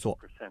事情要做。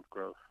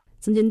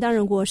曾经担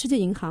任过世界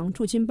银行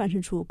驻京办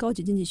事处高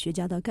级经济学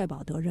家的盖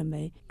保德认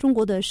为，中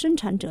国的生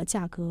产者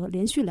价格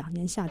连续2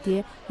年下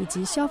跌，以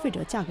及消费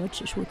者价格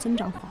指数增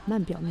长缓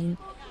慢，表明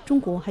中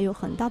国还有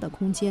很大的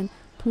空间，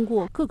通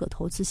过各个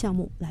投资项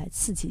目来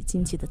刺激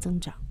经济的增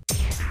长。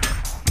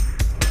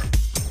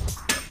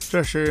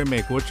这是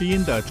美国之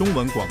音的中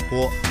文广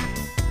播。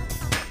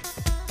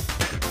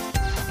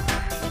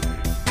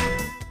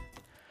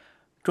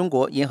中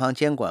国银行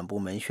监管部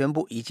门宣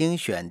布，已经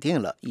选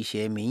定了一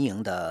些民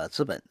营的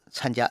资本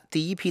参加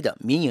第一批的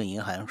民营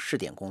银行试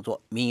点工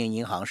作。民营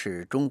银行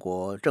是中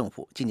国政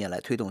府近年来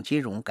推动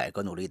金融改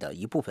革努力的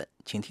一部分。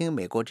请听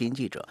美国之音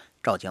记者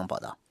赵江报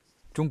道。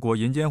中国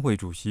银监会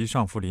主席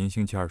尚福林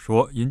星期二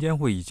说，银监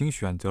会已经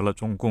选择了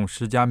总共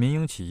10家民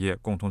营企业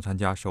共同参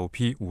加首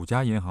批5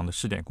家银行的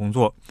试点工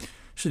作，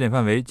试点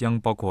范围将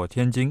包括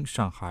天津、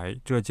上海、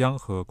浙江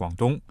和广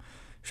东。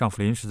尚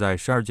福林是在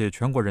12届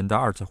全国人大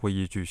2次会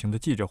议举行的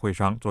记者会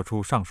上做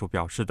出上述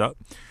表示的。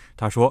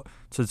他说，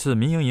此次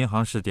民营银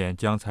行试点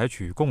将采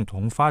取共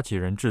同发起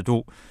人制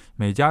度，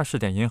每家试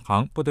点银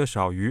行不得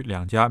少于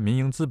2家民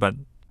营资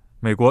本。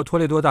美国托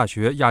雷多大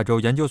学亚洲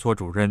研究所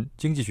主任、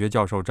经济学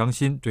教授张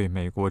欣对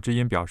美国之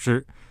音表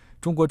示，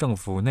中国政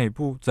府内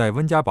部在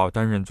温家宝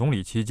担任总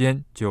理期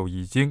间就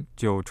已经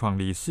就创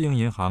立私营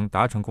银行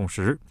达成共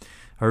识，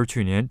而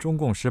去年中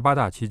共18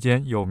大期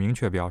间又明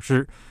确表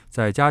示，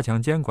在加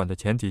强监管的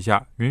前提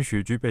下，允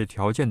许具备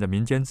条件的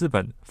民间资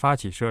本发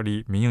起设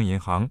立民营银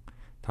行。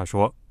他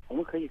说，我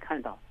们可以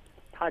看到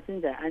他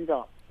正在按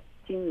照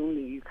金融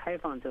领域开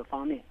放这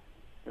方面，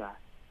对吧？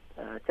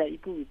在一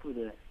步一步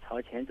的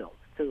朝前走，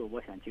这个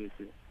我想就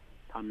是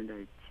他们的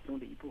其中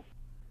的一步。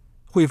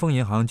汇丰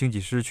银行经济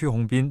师屈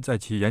宏斌在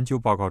其研究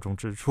报告中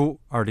指出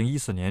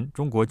，2014年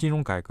中国金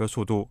融改革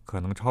速度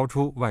可能超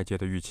出外界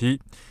的预期。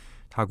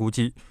他估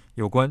计，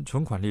有关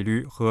存款利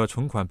率和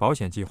存款保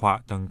险计划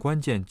等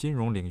关键金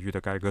融领域的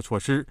改革措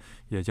施，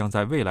也将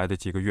在未来的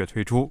几个月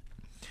推出。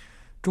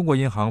中国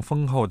银行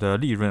丰厚的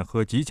利润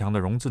和极强的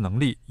融资能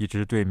力，一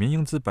直对民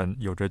营资本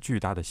有着巨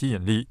大的吸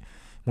引力。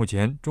目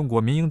前，中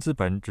国民营资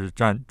本只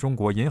占中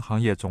国银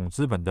行业总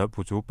资本的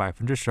不足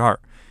12%，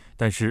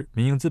但是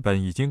民营资本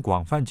已经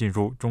广泛进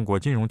入中国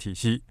金融体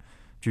系。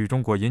据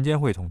中国银监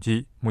会统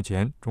计，目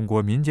前中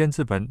国民间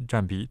资本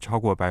占比超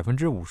过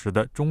50%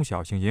的中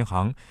小型银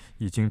行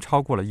已经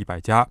超过了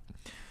100家。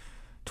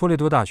托雷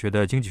多大学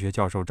的经济学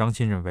教授张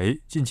欣认为，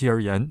近期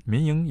而言，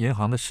民营银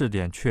行的试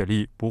点确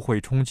立不会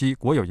冲击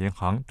国有银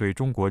行对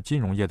中国金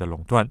融业的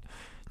垄断，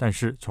但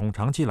是从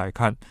长期来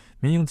看，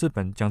民营资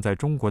本将在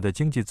中国的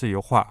经济自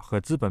由化和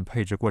资本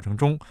配置过程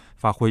中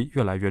发挥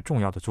越来越重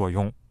要的作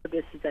用。特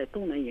别是在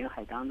东南沿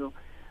海当中，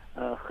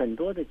很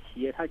多的企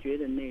业他觉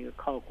得那个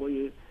靠国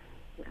有，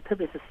特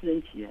别是私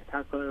人企业，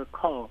他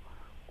靠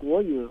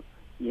国有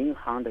银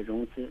行的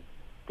融资，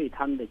对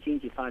他们的经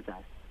济发展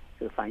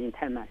这个反应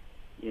太慢，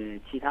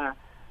其他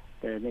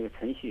的那个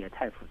程序也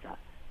太复杂，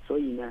所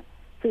以呢，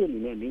这个里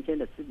面民间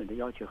的资本的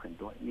要求很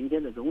多，民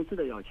间的融资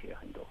的要求也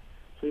很多，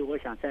所以我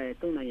想在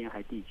东南沿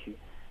海地区，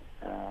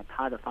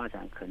它的发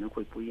展可能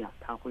会不一样，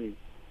它会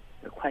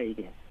快一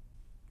点。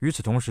与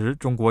此同时，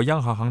中国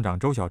央行行长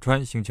周小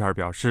川星期二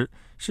表示，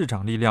市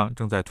场力量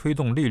正在推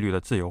动利率的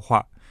自由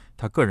化。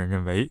他个人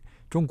认为，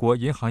中国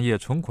银行业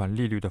存款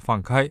利率的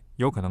放开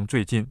有可能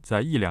最近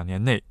在1-2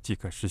年内即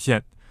可实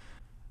现。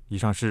以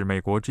上是美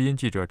国之音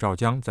记者赵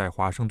江在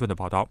华盛顿的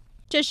报道。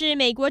这是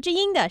美国之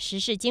音的时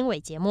事经纬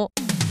节目。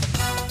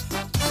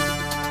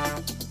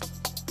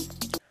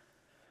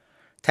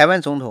台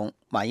湾总统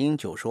马英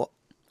九说，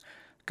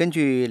根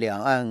据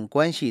两岸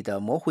关系的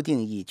模糊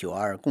定义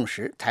9·2共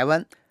识，台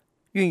湾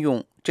运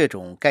用这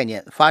种概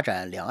念发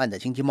展两岸的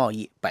经济贸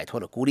易，摆脱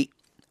了孤立。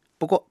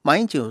不过，马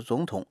英九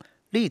总统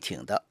力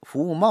挺的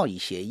服务贸易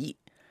协议，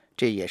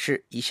这也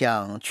是一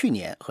项去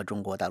年和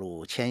中国大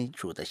陆签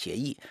署的协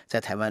议，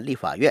在台湾立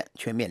法院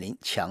却面临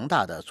强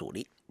大的阻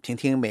力。听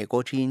听美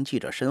国之音记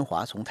者申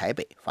华从台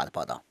北发的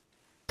报道。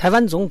台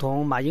湾总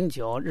统马英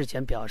九日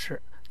前表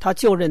示，他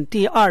就任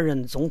第2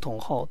任总统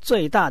后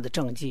最大的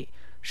政绩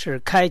是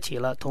开启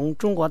了同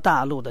中国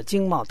大陆的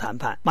经贸谈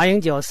判。马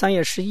英九3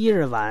月11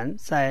日晚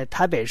在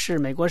台北市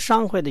美国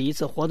商会的一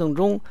次活动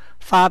中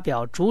发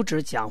表主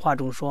旨讲话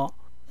中说，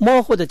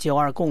模糊的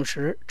9·2共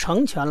识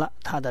成全了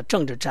他的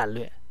政治战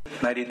略。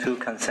92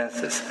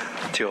 consensus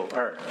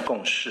 9·2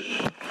共识。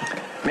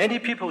Many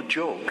people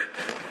joke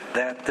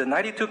that the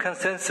 92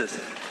 consensus,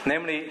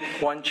 namely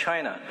One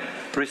China,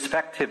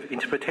 respective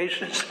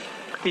interpretations,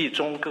 一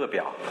中各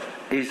表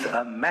is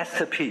a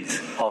masterpiece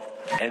of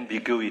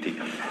ambiguity.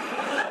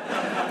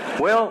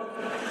 Well,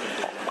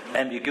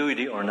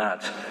 ambiguity or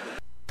not.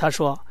 他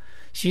说，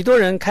许多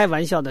人开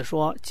玩笑地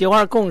说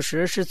，9·2共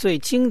识是最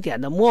经典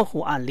的模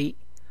糊案例。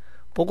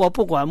不过，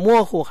不管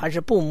模糊还是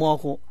不模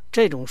糊，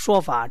这种说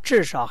法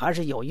至少还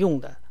是有用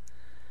的。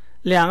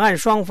两岸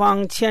双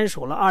方签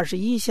署了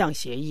21项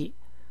协议，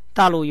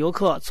大陆游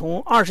客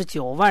从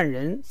29万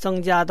人增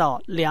加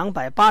到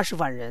280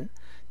万人，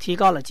提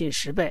高了近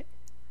10倍。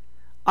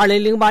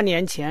2008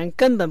年前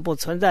根本不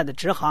存在的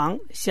直航，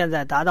现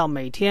在达到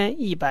每天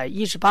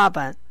118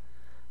班。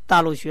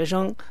大陆学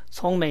生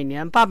从每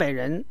年800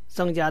人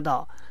增加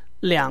到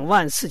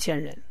24000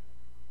人。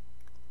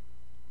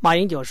马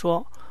英九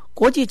说，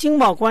国际经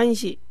贸关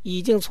系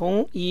已经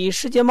从以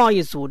世界贸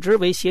易组织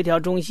为协调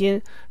中心，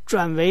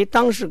转为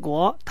当事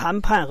国谈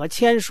判和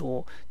签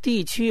署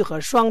地区和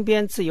双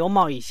边自由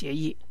贸易协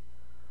议。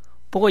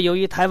不过，由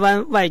于台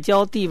湾外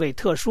交地位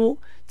特殊，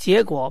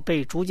结果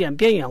被逐渐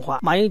边缘化。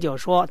马英九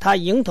说，他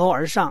迎头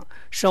而上，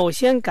首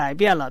先改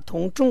变了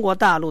同中国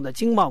大陆的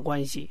经贸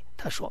关系。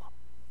他说，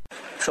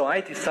 So I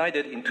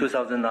decided in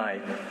 2009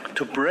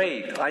 to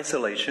break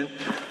isolation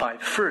by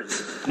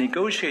first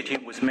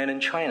negotiating with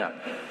mainland China,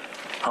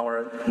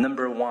 our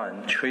number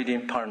one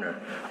trading partner.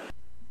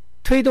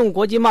 推动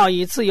国际贸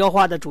易自由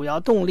化的主要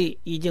动力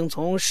已经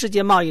从世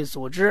界贸易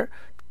组织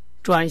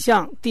转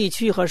向地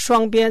区和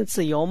双边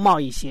自由贸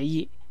易协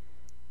议。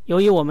由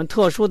于我们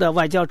特殊的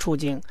外交处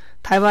境，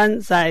台湾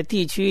在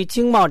地区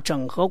经贸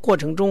整合过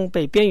程中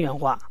被边缘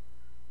化。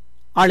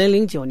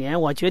2009年，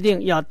我决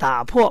定要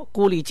打破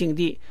孤立境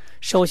地，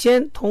首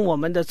先同我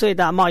们的最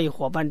大贸易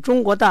伙伴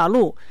中国大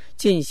陆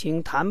进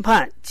行谈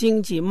判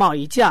经济贸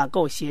易架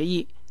构协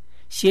议，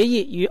协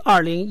议于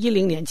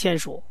2010年签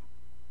署。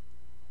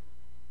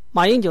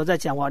马英九在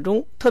讲话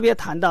中特别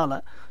谈到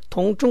了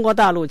同中国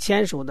大陆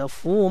签署的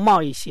服务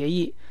贸易协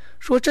议，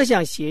说这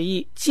项协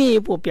议进一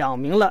步表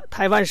明了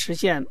台湾实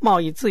现贸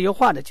易自由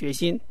化的决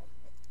心，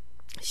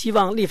希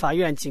望立法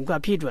院尽快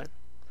批准。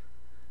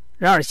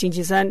然而星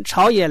期三，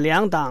朝野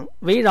两党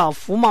围绕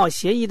服贸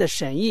协议的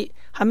审议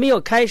还没有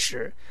开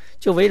始，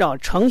就围绕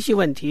程序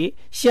问题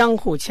相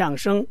互呛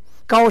声，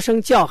高声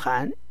叫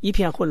喊，一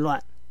片混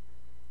乱。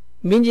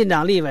民进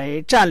党立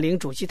委占领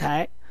主席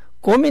台，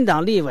国民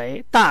党立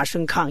委大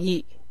声抗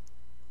议。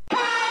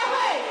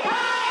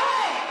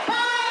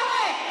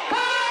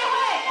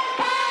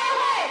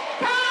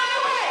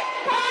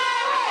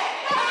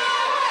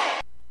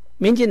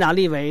民进党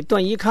立委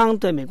段宜康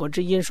对美国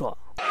之音说，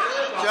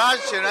将他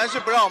显然是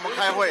不让我们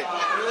开会，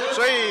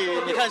所以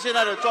你看现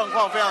在的状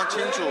况非常清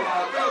楚，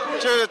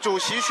就是主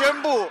席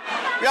宣布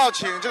要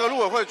请这个陆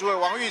委会主委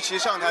王玉琦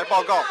上台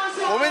报告，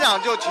国民党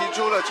就提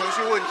出了程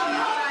序问题，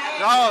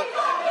然后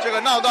这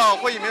个闹到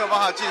会议没有办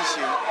法进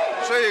行，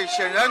所以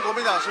显然国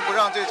民党是不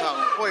让这场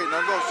会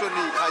能够顺利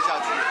开下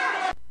去。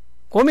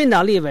国民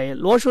党立委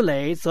罗淑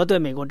蕾则对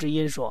美国之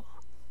音说：“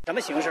什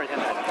么形势现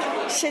在？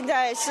现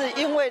在是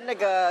因为那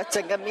个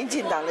整个民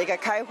进党的一个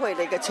开会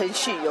的一个程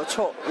序有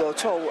错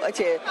误，而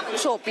且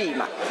作弊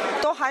嘛，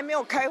都还没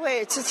有开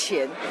会之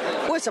前，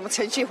为什么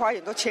程序发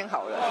言都签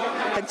好了？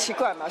很奇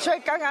怪嘛。所以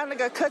刚刚那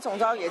个柯总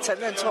召也承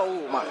认错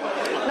误嘛。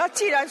那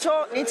既然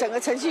说你整个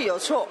程序有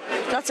错，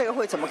那这个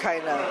会怎么开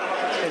呢？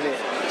对不对？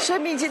所以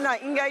民进党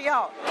应该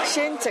要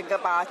先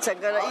把整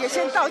个的也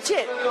先道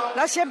歉，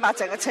然后先把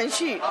整个程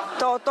序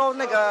都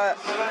那个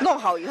弄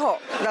好以后，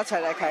那才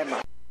来开嘛。”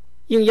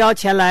应邀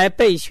前来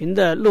备询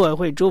的陆委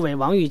会主委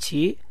王玉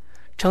琦，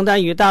承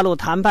担与大陆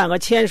谈判和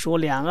签署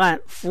两岸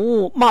服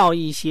务贸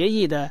易协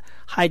议的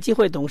海基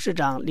会董事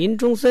长林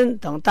中森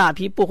等大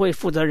批部会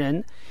负责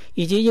人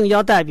以及应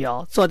邀代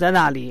表坐在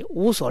那里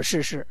无所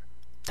事事。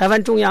台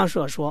湾中央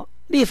社说，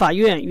立法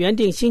院原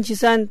定星期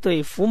三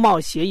对服贸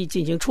协议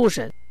进行初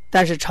审，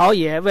但是朝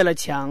野为了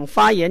抢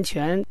发言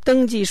权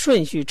登记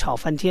顺序吵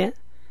翻天。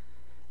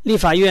立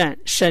法院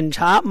审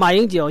查马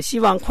英九希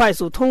望快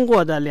速通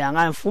过的两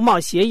岸服贸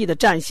协议的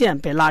战线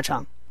被拉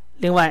长。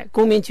另外，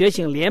公民觉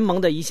醒联盟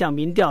的一项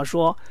民调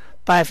说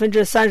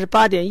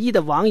，38.1%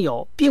 的网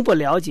友并不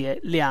了解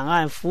两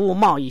岸服务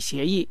贸易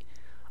协议，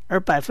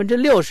而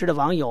60%的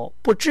网友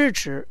不支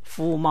持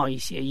服务贸易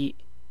协议。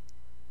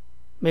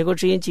美国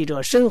之音记者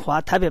申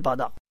华台北报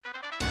道。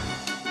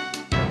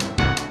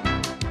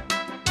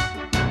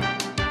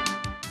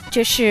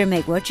这是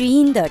美国之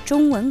音的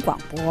中文广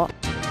播。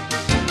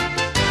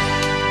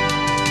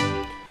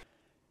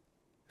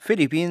菲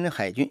律宾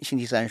海军星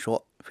期三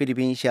说，菲律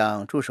宾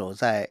向驻守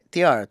在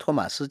第二托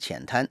马斯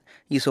浅滩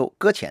一艘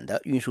搁浅的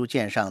运输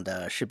舰上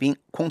的士兵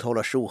空投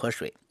了食物和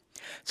水。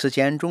此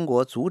前，中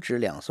国阻止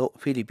2艘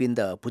菲律宾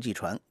的补给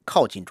船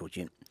靠近驻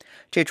军。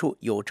这处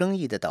有争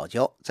议的岛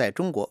礁在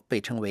中国被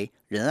称为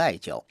仁爱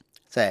礁，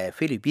在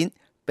菲律宾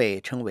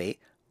被称为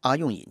阿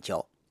用引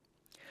礁。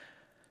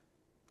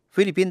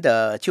菲律宾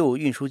的旧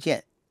运输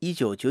舰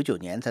1999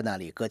年在那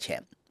里搁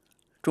浅。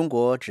中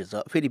国指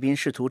责菲律宾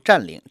试图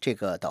占领这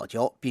个岛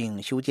礁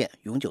并修建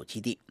永久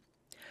基地。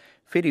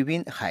菲律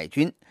宾海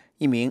军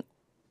一名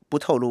不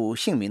透露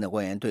姓名的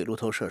官员对路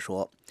透社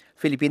说，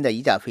菲律宾的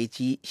一架飞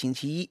机星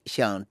期一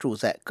向住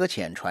在搁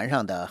浅船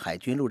上的海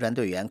军陆战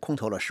队员空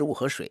投了食物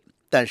和水，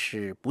但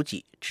是补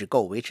给只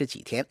够维持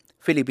几天，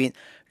菲律宾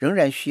仍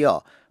然需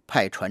要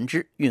派船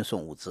只运送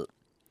物资。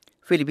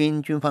菲律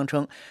宾军方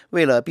称，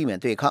为了避免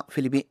对抗，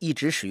菲律宾一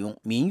直使用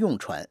民用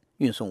船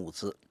运送物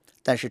资，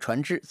但是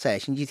船只在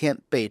星期天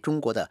被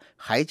中国的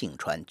海警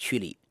船驱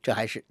离，这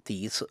还是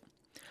第一次。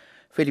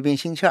菲律宾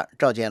星期二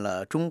召见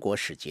了中国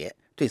使节，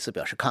对此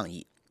表示抗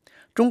议。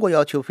中国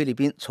要求菲律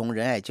宾从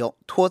仁爱礁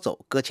拖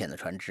走搁浅的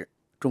船只。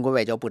中国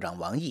外交部长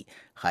王毅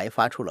还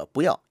发出了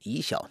不要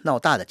以小闹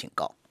大的警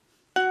告。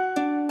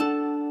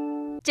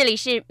这里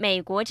是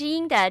美国之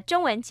音的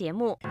中文节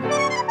目。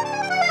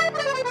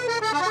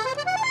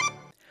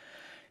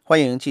欢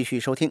迎继续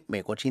收听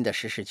美国之音的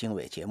时事经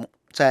纬节目。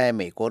在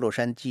美国洛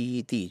杉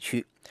矶地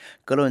区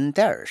格伦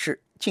戴尔市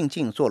静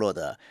静坐落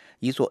的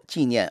一座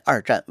纪念二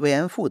战慰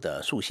安妇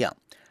的塑像，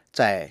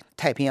在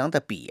太平洋的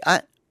彼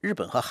岸，日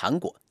本和韩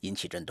国引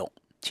起震动。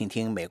请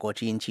听美国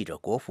之音记者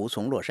国福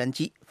从洛杉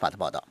矶发的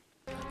报道。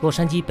洛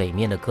杉矶北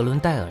面的格伦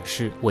戴尔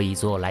市为一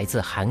座来自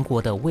韩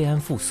国的慰安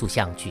妇塑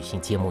像举行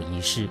揭幕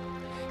仪式，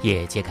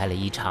也揭开了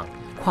一场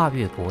跨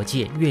越国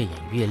界越演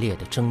越烈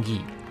的争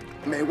议。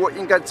美国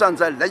应该站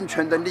在人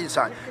权的立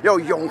场，要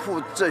拥护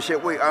这些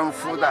慰安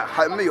妇的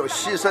还没有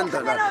牺牲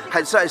的人，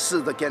还在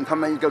世的，给他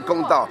们一个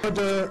公道。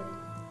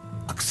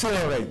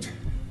Accelerate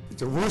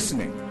the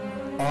worsening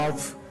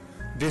of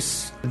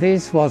this.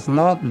 This was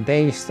not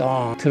based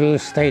on true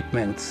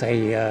statements,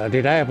 a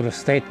reliable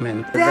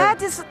statement. That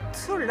is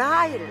to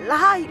lie.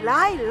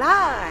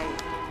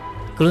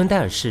 格伦戴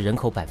尔市人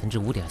口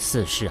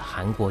5.4%是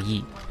韩国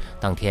裔。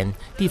当天，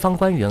地方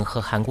官员和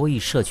韩国裔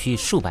社区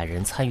数百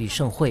人参与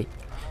盛会。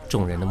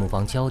众人的目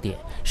光焦点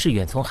是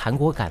远从韩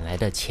国赶来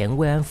的前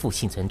慰安妇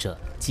幸存者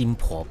金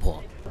婆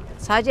婆。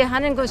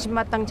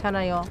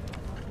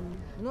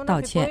道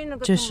歉，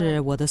这是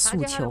我的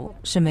诉求。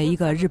身为一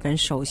个日本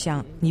首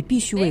相，你必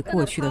须为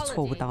过去的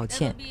错误道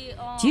歉，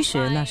即使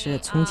那是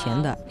从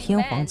前的天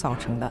皇造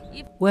成的。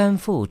慰安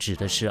妇指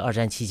的是二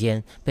战期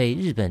间被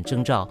日本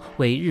征召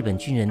为日本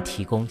军人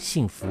提供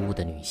性服务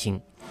的女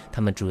性。他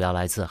们主要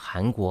来自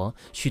韩国，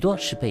许多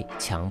是被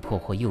强迫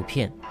或诱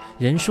骗，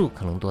人数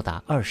可能多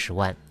达20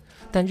万。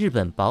但日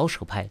本保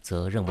守派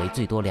则认为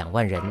最多2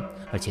万人，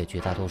而且绝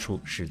大多数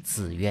是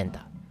自愿的。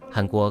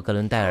韩国格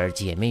伦戴尔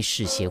姐妹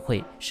市协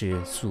会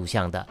是塑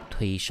像的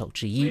推手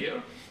之一，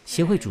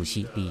协会主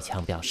席李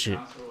强表示，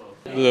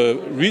 The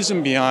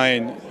reason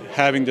behind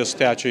having the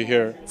statue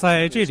here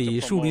在这里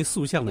树立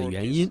塑像的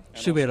原因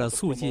是为了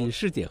促进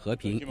世界和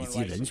平以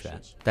及人权。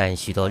但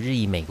许多日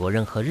裔美国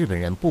人和日本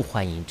人不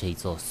欢迎这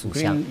座塑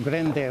像。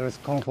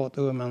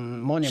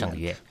上个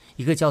月，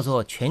一个叫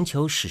做全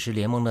球史实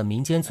联盟的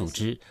民间组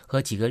织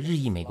和几个日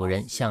裔美国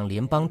人向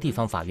联邦地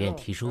方法院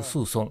提出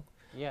诉讼。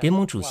联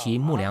盟主席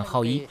穆良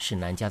浩一是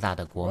南加大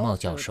的国贸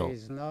教授。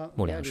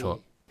穆良说，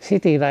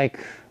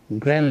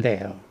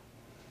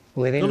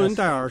格伦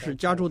戴尔是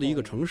加州的一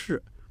个城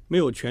市，没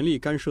有权利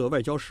干涉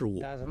外交事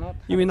务，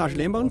因为那是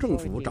联邦政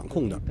府掌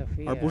控的，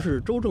而不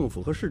是州政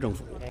府和市政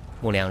府。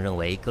穆良认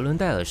为，格伦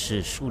戴尔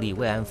市树立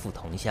慰安妇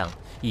铜像，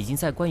已经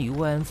在关于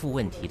慰安妇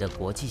问题的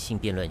国际性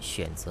辩论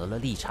选择了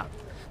立场。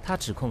他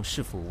指控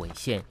市府违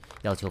宪，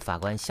要求法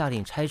官下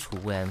令拆除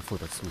慰安妇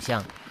的塑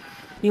像。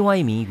另外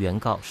一名原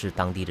告是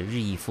当地的日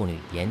裔妇女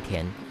盐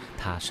田，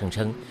她声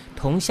称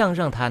铜像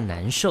让她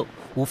难受，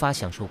无法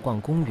享受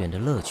逛公园的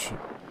乐趣。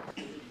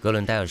格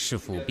伦戴尔市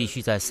府必须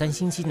在3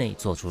星期内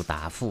做出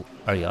答复。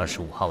2月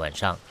25号晚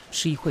上，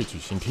市议会举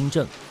行听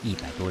证，100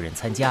多人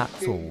参加，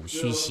座无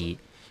虚席。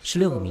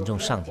16个民众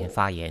上前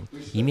发言，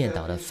一面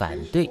倒的反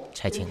对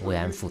拆迁慰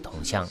安妇铜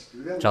像。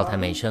赵谭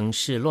美生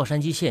是洛杉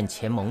矶县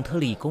前蒙特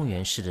利公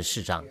园市的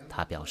市长，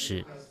他表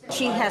示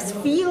She has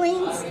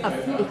feelings of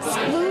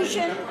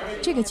exclusion.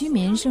 这个居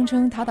民声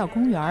称他到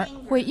公园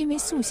会因为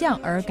塑像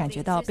而感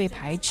觉到被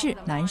排斥、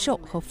难受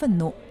和愤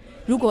怒。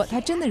如果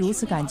他真的如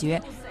此感觉，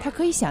他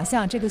可以想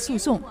象这个诉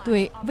讼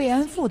对慰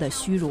安妇的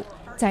屈辱，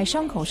在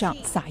伤口上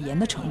撒盐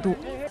的程度。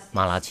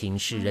马拉琴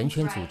是人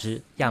权组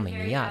织亚美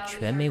尼亚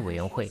全美委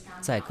员会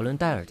在格伦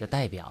戴尔的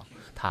代表，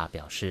他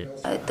表示，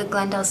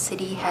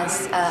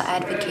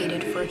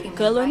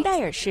格伦戴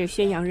尔市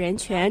宣扬人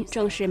权，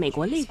正是美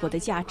国立国的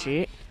价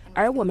值，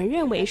而我们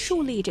认为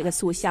树立这个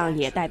塑像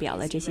也代表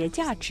了这些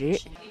价值。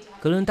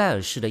格伦戴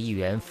尔市的议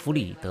员弗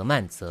里德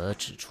曼则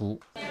指出，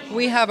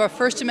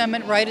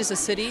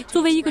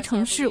作为一个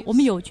城市，我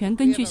们有权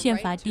根据宪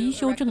法第1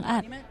修正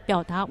案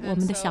表达我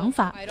们的想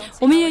法，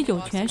我们也有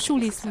权树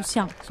立塑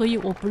像，所以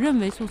我不认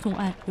为诉讼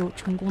案有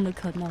成功的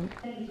可能。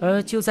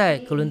而就在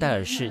格伦戴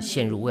尔市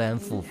陷入慰安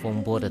妇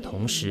风波的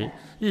同时，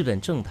日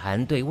本政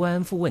坛对慰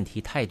安妇问题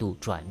态度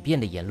转变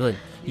的言论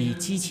已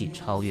激起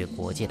超越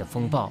国界的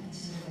风暴。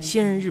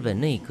现任日本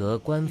内阁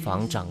官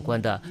房长官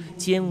的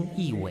菅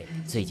义伟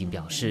最近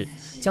表示，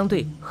将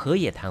对河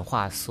野谈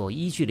话所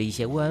依据的一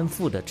些慰安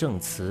妇的证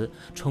词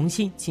重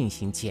新进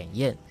行检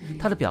验。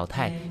他的表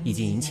态已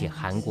经引起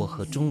韩国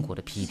和中国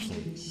的批评。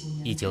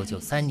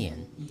1993年，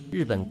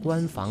日本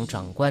官房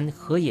长官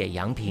河野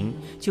洋平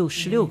就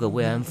16个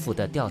慰安妇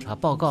的调查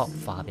报告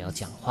发表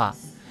讲话。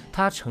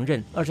他承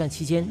认二战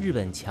期间日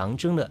本强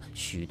征了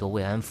许多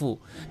慰安妇，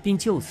并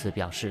就此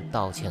表示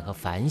道歉和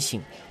反省。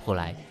后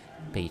来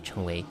被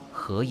称为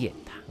河野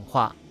谈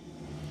话。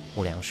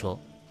穆良说，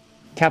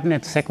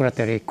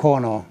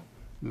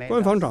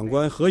官房长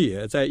官河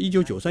野在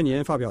1993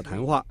年发表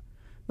谈话，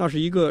那是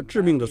一个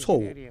致命的错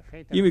误，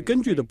因为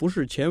根据的不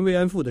是前慰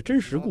安妇的真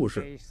实故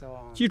事，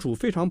基础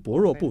非常薄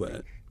弱不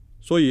稳，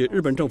所以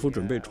日本政府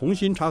准备重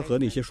新查核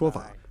那些说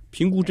法，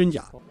评估真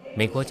假。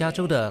美国加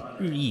州的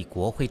日裔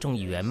国会众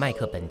议员麦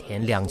克本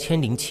田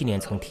2007年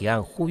曾提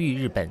案呼吁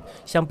日本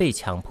向被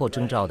强迫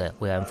征召的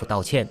慰安妇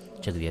道歉。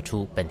这个月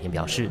初，本田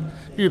表示，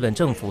日本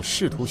政府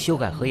试图修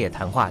改河野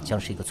谈话将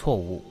是一个错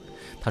误。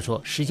他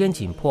说，时间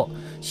紧迫，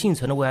幸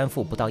存的慰安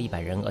妇不到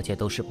100人，而且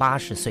都是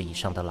80岁以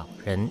上的老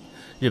人。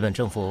日本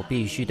政府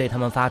必须对他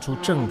们发出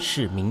正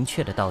式明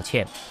确的道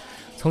歉。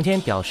从前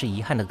表示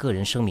遗憾的个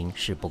人声明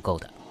是不够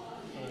的。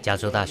加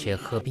州大学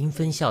河滨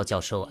分校教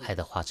授爱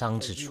德华章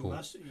指出，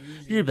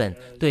日本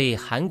对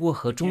韩国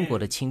和中国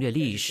的侵略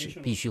历史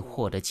必须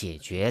获得解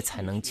决才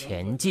能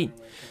前进，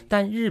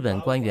但日本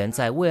官员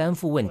在慰安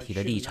妇问题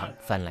的立场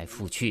翻来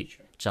覆去。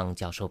张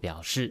教授表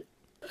示，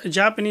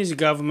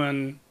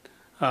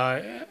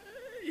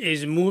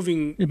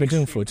日本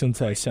政府正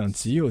在向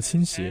极右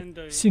倾斜，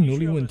性奴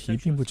隶问题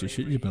并不只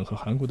是日本和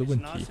韩国的问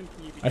题，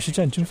而是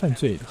战争犯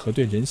罪和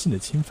对人性的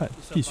侵犯，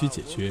必须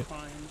解决。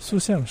塑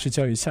像是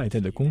教育下一代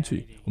的工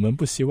具，我们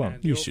不希望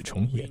历史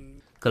重演。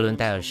格伦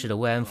戴尔市的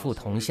慰安妇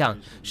铜像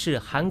是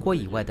韩国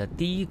以外的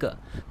第一个，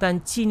但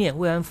纪念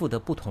慰安妇的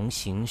不同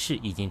形式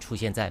已经出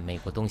现在美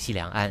国东西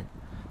两岸。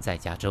在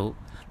加州，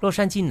洛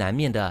杉矶南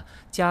面的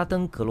加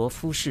登格罗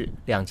夫市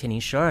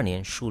2012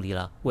年树立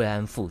了慰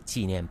安妇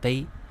纪念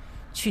碑。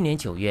去年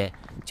9月，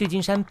旧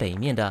金山北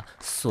面的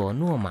索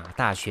诺马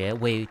大学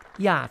为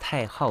亚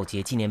太浩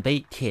劫纪念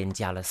碑添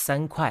加了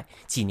3块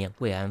纪念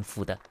慰安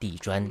妇的地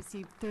砖。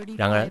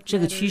然而，这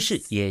个趋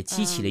势也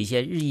激起了一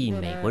些日裔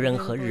美国人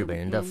和日本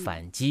人的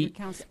反击。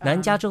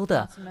南加州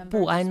的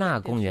布埃纳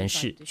公园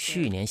市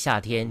去年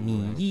夏天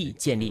拟议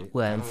建立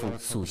慰安妇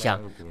塑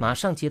像，马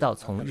上接到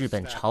从日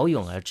本潮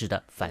涌而至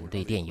的反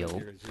对电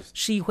邮。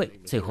市议会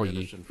最后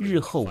以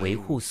日后维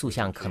护塑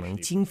像可能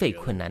经费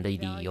困难的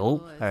理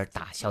由而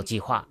打消计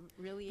划。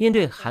面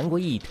对韩国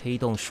裔推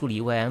动树立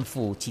慰安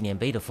妇纪念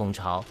碑的风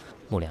潮，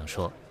穆良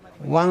说，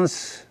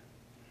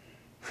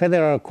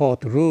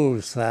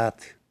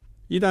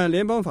一旦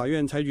联邦法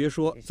院裁决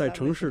说在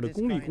城市的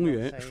公立公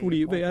园树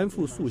立慰安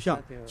妇塑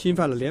像侵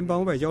犯了联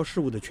邦外交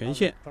事务的权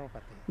限，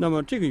那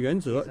么这个原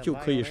则就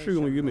可以适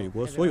用于美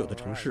国所有的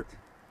城市。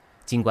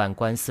尽管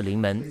官司临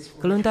门，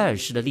格伦戴尔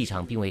市的立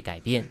场并未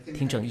改变。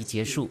听证一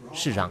结束，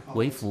市长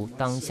维弗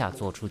当下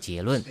做出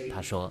结论，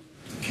他说：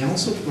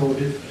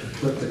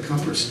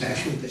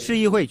市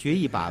议会决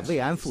议把慰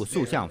安妇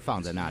塑像放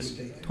在那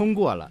里，通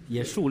过了，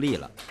也树立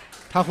了，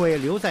它会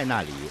留在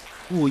那里，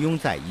毋庸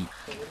在意。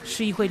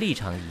市议会立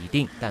场已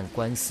定，但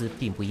官司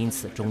并不因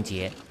此终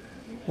结。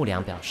穆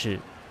良表示，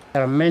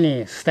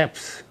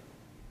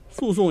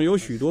诉讼有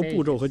许多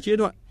步骤和阶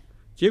段，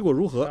结果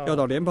如何要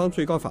到联邦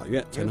最高法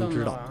院才能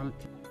知道。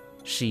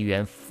市议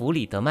员弗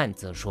里德曼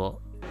则说，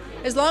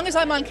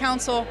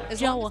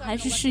只要我还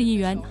是市议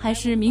员，还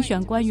是民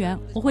选官员，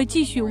我会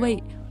继续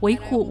为维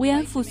护慰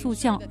安妇塑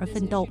像而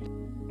奋斗。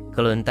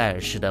格伦戴尔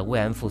市的慰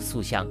安妇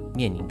塑像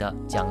面临的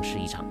将是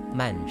一场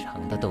漫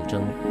长的斗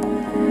争。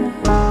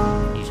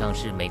以上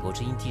是美国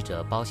之音记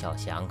者包小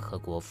祥和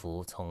国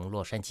福从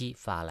洛杉矶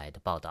发来的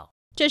报道。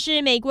这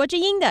是美国之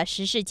音的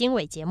时事经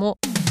纬节目。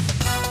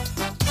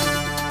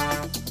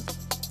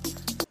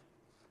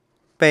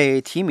被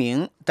提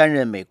名担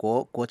任美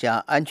国国家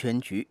安全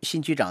局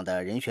新局长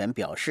的人选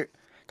表示，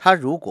他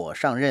如果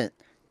上任，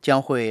将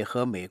会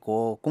和美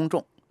国公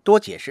众多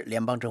解释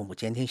联邦政府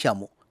监听项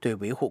目对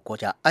维护国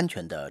家安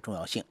全的重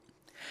要性。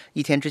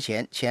一天之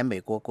前，前美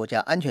国国家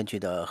安全局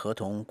的合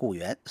同雇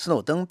员斯诺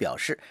登表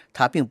示，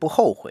他并不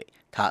后悔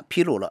他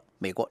披露了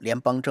美国联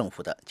邦政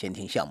府的监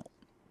听项目。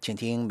请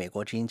听美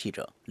国之音记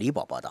者李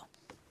宝报道。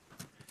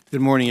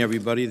Good morning,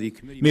 everybody.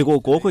 美国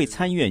国会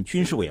参议院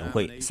军事委员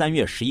会3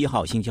月11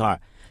号星期二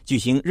举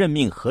行任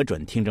命核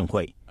准听证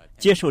会，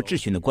接受质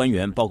询的官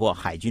员包括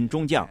海军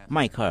中将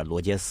迈克尔·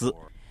罗杰斯，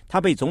他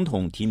被总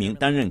统提名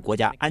担任国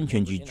家安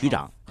全局局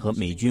长和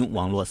美军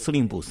网络司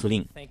令部司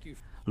令。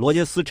罗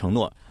杰斯承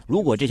诺，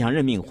如果这项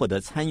任命获得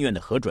参议院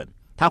的核准，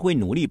他会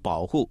努力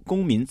保护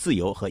公民自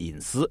由和隐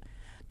私，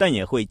但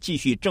也会继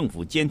续政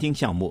府监听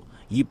项目，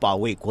以保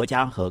卫国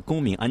家和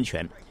公民安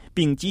全，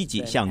并积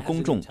极向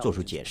公众作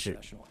出解释。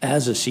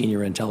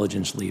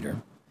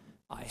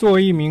作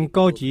为一名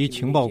高级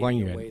情报官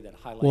员，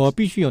我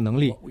必须有能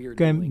力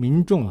跟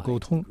民众沟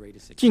通，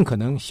尽可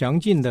能详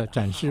尽地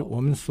展示我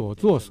们所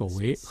作所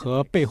为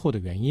和背后的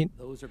原因。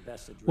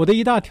我的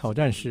一大挑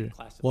战是，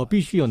我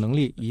必须有能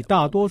力以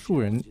大多数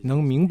人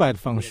能明白的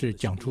方式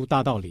讲出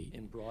大道理。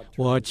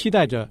我期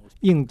待着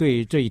应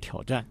对这一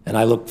挑战。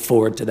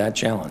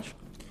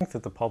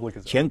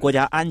前国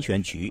家安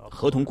全局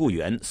合同雇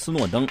员斯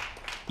诺登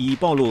以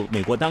暴露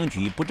美国当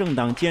局不正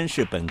当监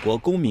视本国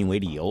公民为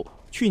理由，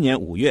去年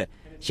5月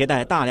携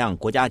带大量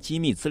国家机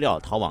密资料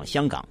逃往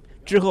香港，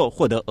之后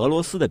获得俄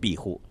罗斯的庇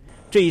护。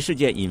这一事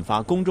件引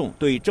发公众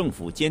对政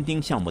府监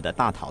听项目的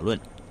大讨论。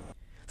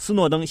斯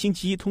诺登星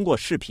期一通过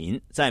视频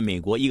在美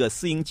国一个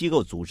私营机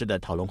构组织的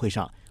讨论会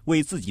上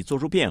为自己做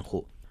出辩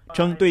护，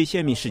称对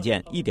泄密事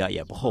件一点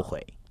也不后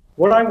悔。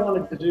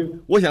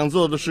我想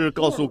做的是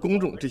告诉公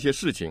众这些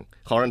事情，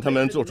好让他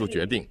们做出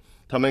决定，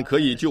他们可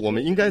以就我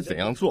们应该怎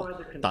样做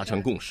达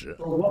成共识。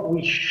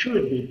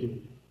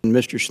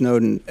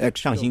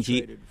上星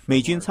期，美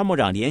军参谋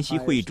长联席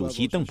会议主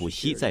席邓普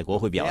西在国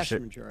会表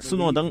示，斯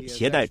诺登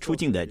携带出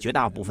境的绝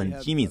大部分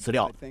机密资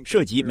料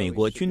涉及美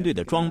国军队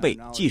的装备、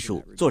技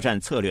术、作战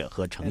策略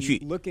和程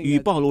序，与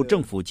暴露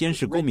政府监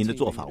视公民的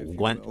做法无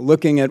关。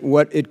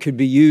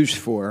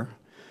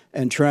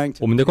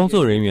我们的工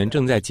作人员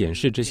正在检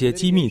视这些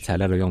机密材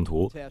料的用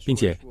途，并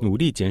且努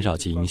力减少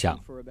其影响。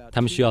他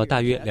们需要大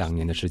约2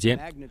年的时间，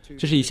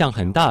这是一项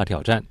很大的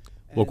挑战。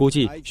我估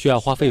计需要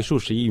花费数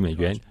十亿美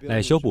元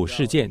来修补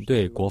事件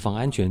对国防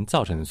安全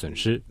造成的损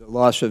失。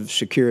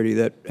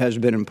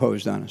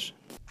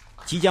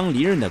即将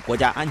离任的国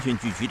家安全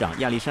局局长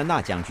亚历山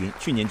大将军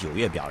去年9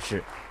月表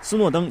示，斯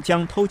诺登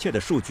将偷窃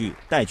的数据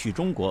带去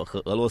中国和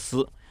俄罗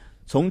斯。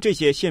从这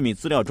些泄密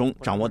资料中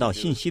掌握到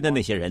信息的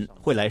那些人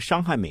会来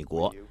伤害美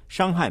国，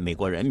伤害美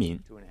国人民。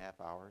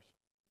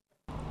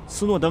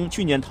斯诺登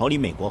去年逃离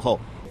美国后，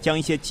将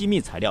一些机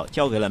密材料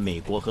交给了美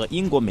国和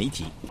英国媒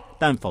体，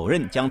但否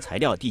认将材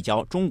料递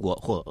交中国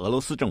或俄罗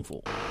斯政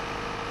府。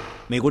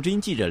美国之音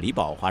记者李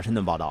宝华盛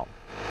顿报道。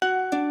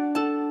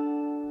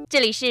这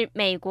里是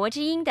美国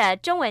之音的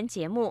中文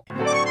节目。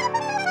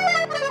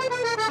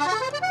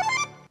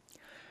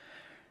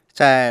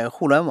在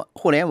互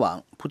联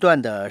网不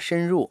断地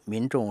深入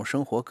民众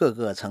生活各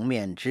个层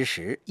面之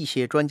时，一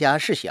些专家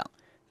试想，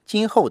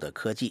今后的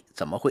科技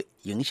怎么会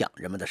影响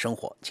人们的生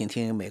活？请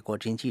听美国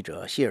之音记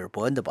者谢尔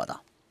伯恩的报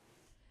道。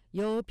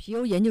由皮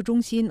尤研究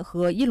中心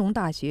和伊隆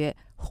大学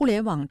互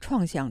联网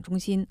创想中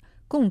心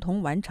共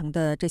同完成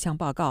的这项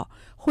报告，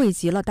汇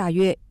集了大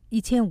约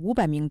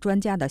1500名专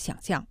家的想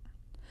象。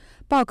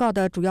报告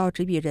的主要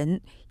执笔人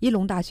伊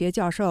隆大学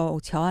教授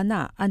乔安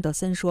娜·安德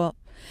森说，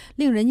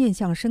令人印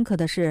象深刻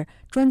的是，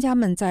专家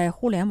们在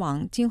互联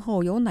网今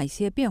后有哪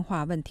些变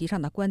化问题上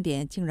的观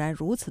点竟然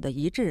如此的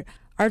一致，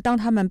而当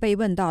他们被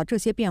问到这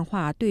些变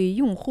化对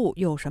用户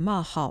有什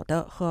么好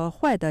的和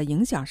坏的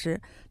影响时，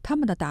他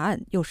们的答案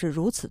又是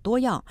如此多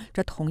样，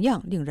这同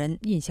样令人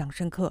印象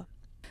深刻。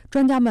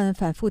专家们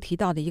反复提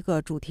到的一个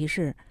主题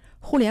是，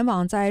互联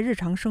网在日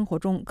常生活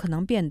中可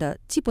能变得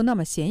既不那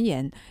么显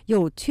眼，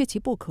又缺其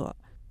不可，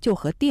就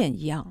和电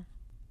一样。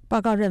报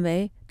告认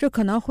为，这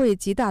可能会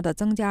极大地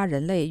增加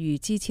人类与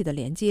机器的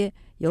连接，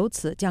由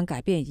此将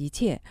改变一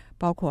切，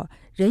包括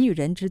人与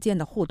人之间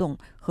的互动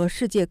和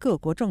世界各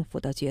国政府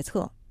的决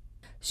策。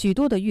许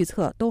多的预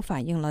测都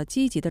反映了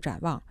积极的展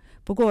望，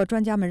不过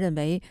专家们认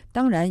为，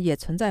当然也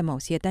存在某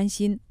些担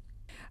心。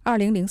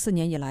2004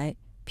年以来，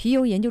皮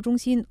尤研究中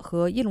心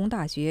和伊隆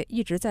大学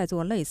一直在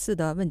做类似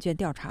的问卷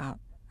调查。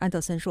安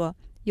德森说，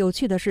有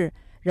趣的是，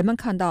人们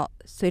看到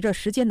随着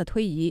时间的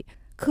推移，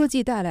科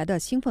技带来的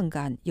兴奋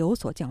感有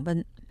所降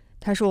温。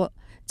他说，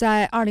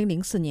在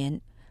2004年，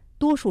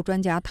多数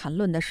专家谈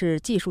论的是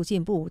技术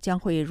进步将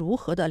会如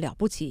何的了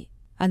不起。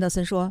安德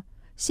森说，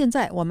现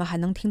在我们还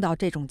能听到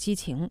这种激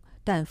情，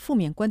但负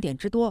面观点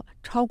之多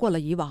超过了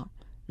以往。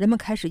人们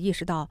开始意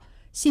识到，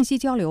信息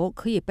交流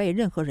可以被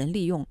任何人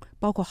利用，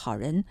包括好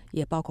人，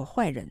也包括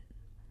坏人。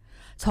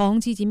从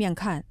积极面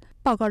看，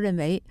报告认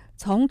为，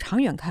从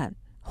长远看，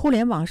互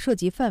联网涉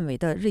及范围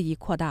的日益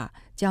扩大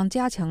将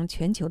加强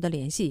全球的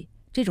联系，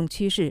这种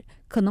趋势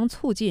可能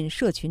促进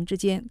社群之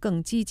间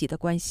更积极的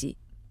关系。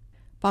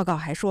报告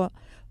还说，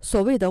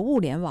所谓的物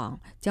联网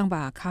将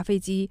把咖啡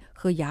机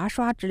和牙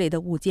刷之类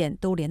的物件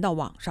都连到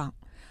网上。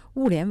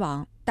物联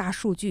网、大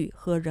数据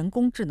和人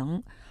工智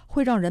能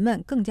会让人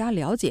们更加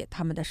了解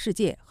他们的世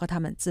界和他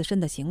们自身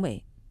的行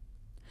为。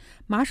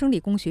麻省理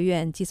工学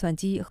院计算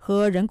机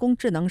和人工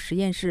智能实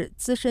验室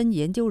资深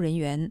研究人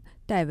员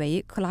戴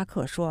维·克拉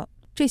克说，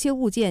这些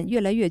物件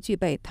越来越具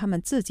备他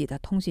们自己的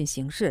通讯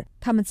形式，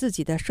他们自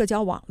己的社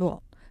交网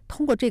络，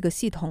通过这个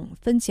系统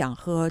分享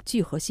和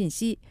聚合信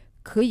息，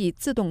可以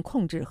自动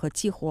控制和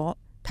激活。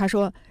他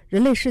说，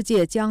人类世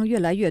界将越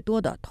来越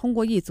多地通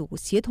过一组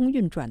协同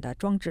运转的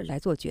装置来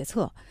做决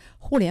策，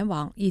互联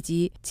网以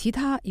及其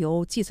他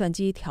由计算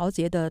机调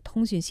节的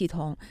通讯系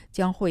统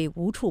将会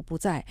无处不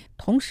在，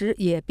同时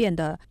也变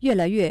得越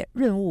来越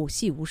润物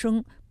细无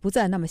声，不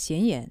再那么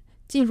显眼，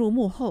进入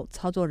幕后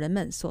操作人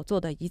们所做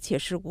的一切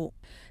事物。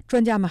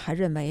专家们还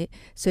认为，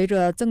随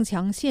着增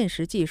强现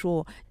实技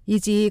术以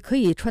及可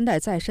以穿戴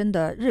在身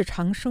的日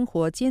常生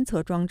活监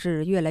测装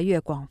置越来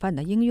越广泛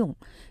的应用，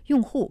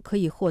用户可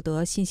以获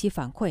得信息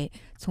反馈，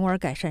从而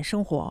改善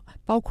生活，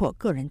包括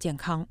个人健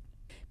康。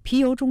皮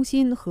尤中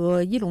心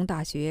和伊隆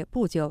大学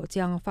不久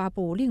将发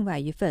布另外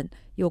一份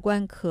有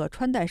关可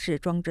穿戴式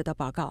装置的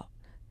报告。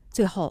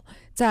最后，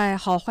在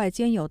好坏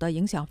兼有的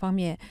影响方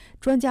面，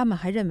专家们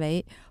还认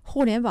为，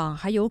互联网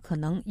还有可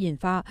能引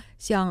发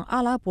像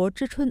阿拉伯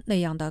之春那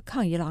样的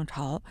抗议浪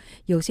潮，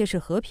有些是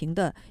和平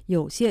的，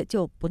有些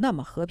就不那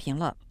么和平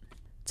了。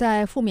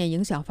在负面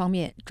影响方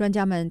面，专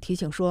家们提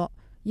醒说，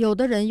有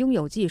的人拥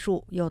有技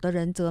术，有的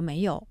人则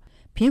没有，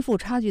贫富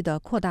差距的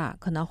扩大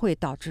可能会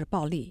导致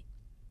暴力。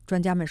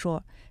专家们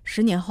说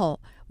，10年后，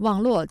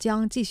网络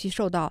将继续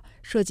受到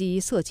涉及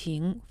色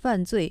情、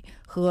犯罪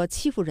和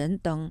欺负人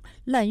等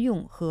滥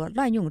用和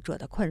滥用者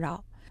的困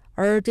扰，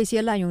而这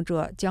些滥用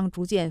者将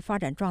逐渐发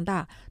展壮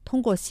大，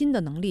通过新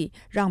的能力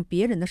让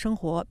别人的生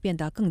活变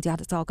得更加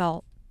的糟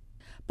糕。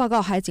报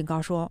告还警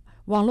告说，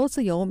网络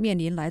自由面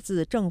临来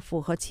自政府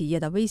和企业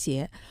的威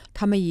胁，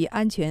他们以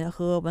安全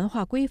和文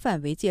化规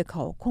范为借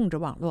口控制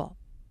网络。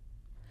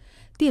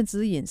电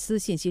子隐私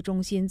信息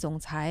中心总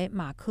裁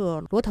马克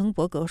·罗滕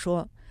伯格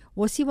说，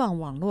我希望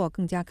网络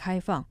更加开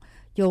放，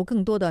有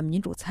更多的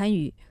民主参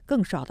与，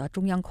更少的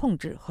中央控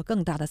制和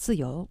更大的自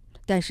由，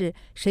但是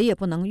谁也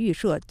不能预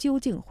设究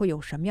竟会有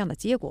什么样的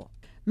结果。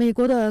美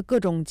国的各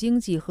种经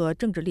济和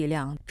政治力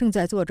量正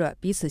在做着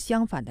彼此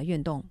相反的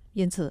运动，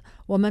因此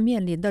我们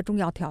面临的重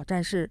要挑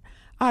战是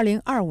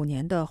2025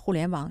年的互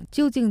联网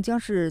究竟将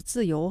是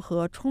自由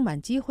和充满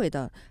机会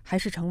的，还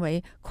是成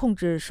为控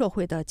制社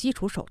会的基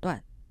础手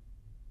段。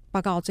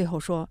报告最后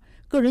说，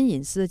个人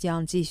隐私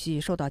将继续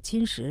受到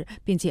侵蚀，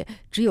并且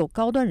只有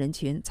高端人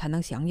群才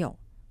能享有。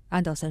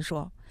安德森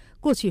说，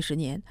过去10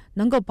年，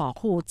能够保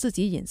护自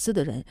己隐私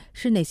的人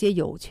是那些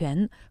有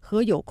权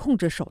和有控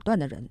制手段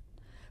的人。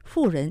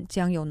富人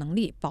将有能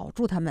力保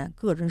住他们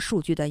个人数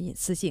据的隐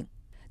私性。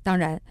当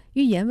然，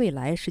预言未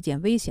来是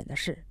件危险的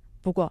事。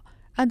不过，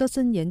安德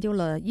森研究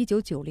了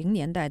1990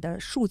年代的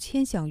数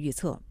千项预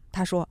测。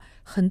他说，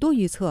很多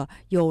预测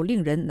有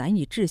令人难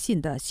以置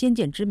信的先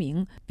见之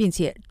明，并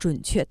且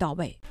准确到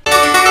位。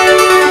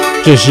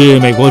这是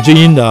美国之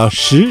音的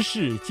时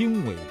事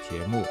经纬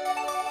节目。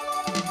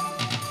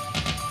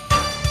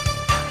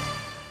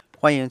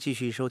欢迎继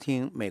续收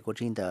听美国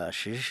之音的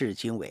时事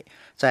经纬。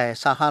在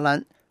撒哈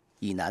拉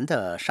以南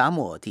的沙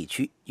漠地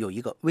区，有一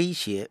个威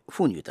胁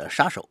妇女的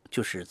杀手，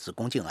就是子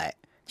宫颈癌。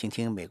请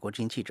听美国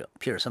之音记者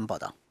皮尔森报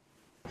道。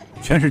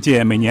全世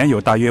界每年有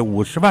大约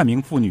50万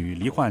名妇女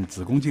罹患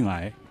子宫颈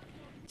癌，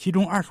其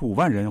中25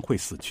万人会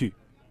死去。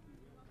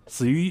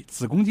死于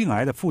子宫颈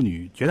癌的妇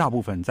女绝大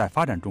部分在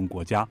发展中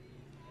国家。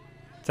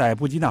在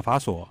布基纳法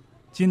索，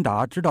金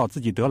达知道自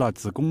己得了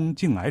子宫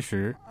颈癌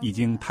时，已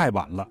经太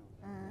晚了。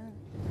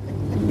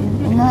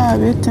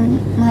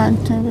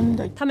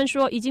他们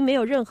说已经没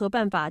有任何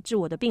办法治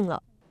我的病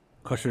了。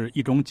可是，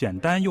一种简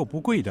单又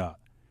不贵的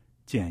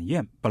检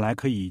验本来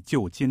可以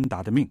救金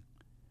达的命。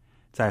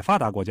在发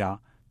达国家，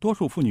多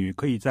数妇女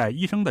可以在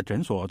医生的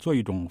诊所做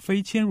一种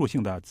非侵入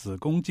性的子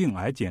宫颈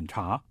癌检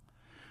查。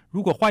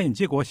如果化验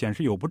结果显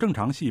示有不正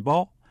常细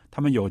胞，他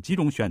们有几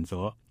种选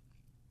择。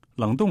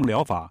冷冻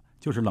疗法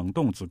就是冷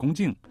冻子宫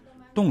颈，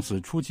冻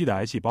死初期的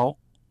癌细胞。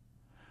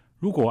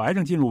如果癌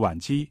症进入晚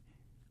期，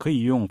可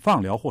以用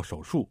放疗或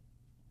手术。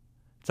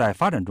在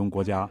发展中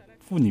国家，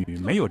妇女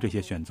没有这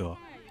些选择。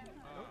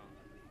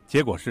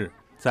结果是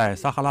在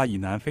撒哈拉以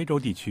南非洲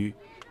地区，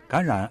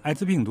感染艾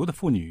滋病毒的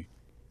妇女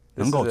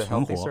能够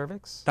存活，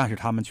但是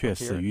她们却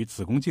死于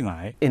子宫颈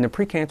癌。In the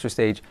pre-cancer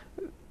stage,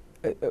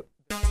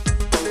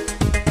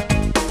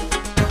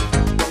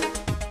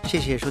 谢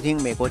谢收听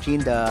美国之音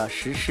的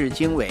时事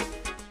经纬，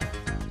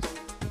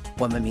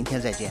我们明天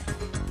再见。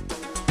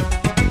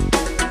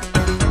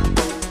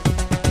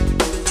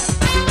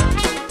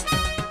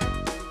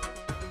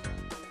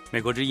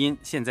美国之音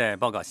现在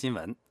报告新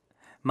闻。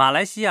马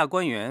来西亚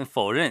官员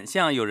否认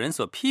像有人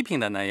所批评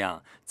的那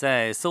样，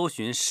在搜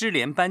寻失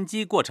联班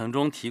机过程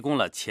中提供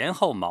了前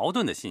后矛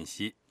盾的信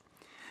息。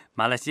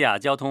马来西亚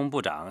交通部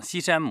长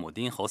西山姆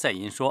丁侯赛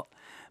因说，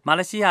马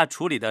来西亚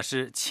处理的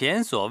是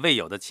前所未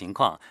有的情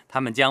况，他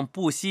们将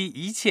不惜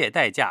一切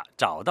代价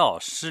找到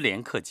失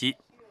联客机。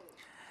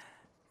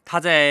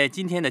他在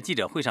今天的记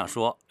者会上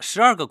说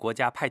，12个国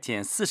家派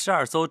遣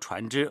42艘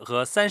船只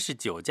和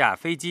39架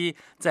飞机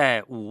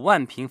在5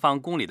万平方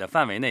公里的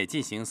范围内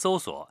进行搜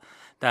索，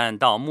但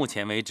到目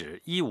前为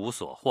止一无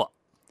所获。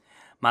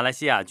马来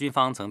西亚军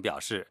方曾表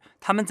示，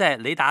他们在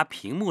雷达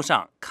屏幕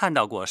上看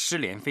到过失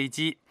联飞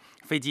机，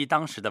飞机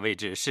当时的位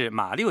置是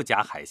马六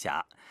甲海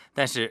峡，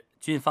但是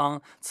军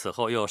方此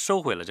后又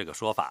收回了这个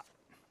说法。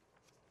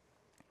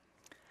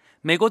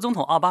美国总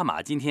统奥巴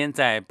马今天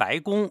在白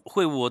宫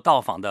会晤到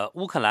访的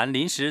乌克兰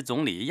临时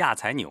总理亚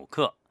采纽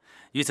克。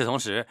与此同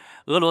时，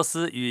俄罗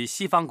斯与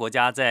西方国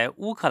家在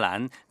乌克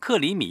兰克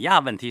里米亚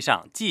问题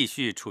上继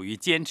续处于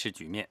僵持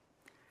局面。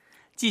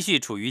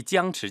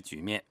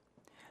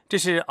这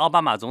是奥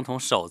巴马总统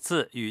首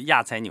次与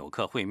亚采纽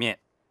克会面。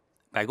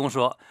白宫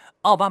说，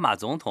奥巴马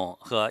总统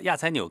和亚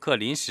采纽克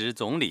临时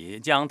总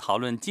理将讨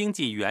论经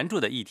济援助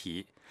的议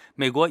题。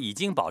美国已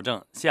经保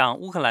证向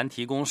乌克兰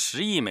提供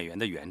10亿美元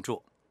的援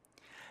助。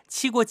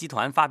7国集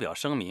团发表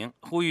声明，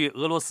呼吁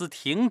俄罗斯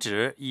停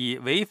止以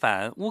违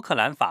反乌克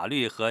兰法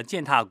律和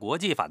践踏国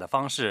际法的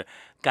方式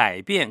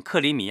改变克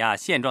里米亚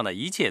现状的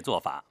一切做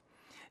法。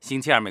星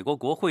期二，美国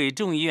国会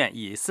众议院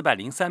以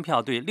403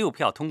票对6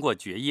票通过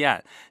决议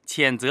案，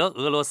谴责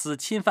俄罗斯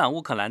侵犯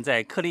乌克兰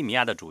在克里米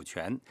亚的主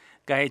权。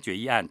该决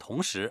议案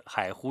同时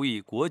还呼吁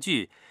国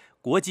际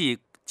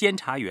监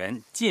察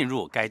员进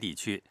入该地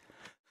区。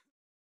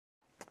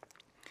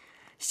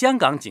香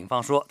港警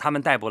方说，他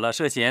们逮捕了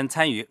涉嫌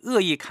参与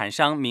恶意砍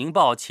伤《明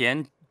报》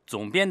前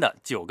总编的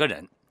9个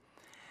人。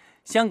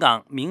香港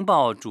《明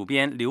报》主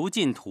编刘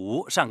进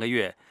图上个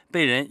月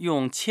被人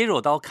用切肉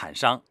刀砍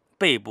伤，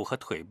背部和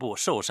腿部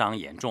受伤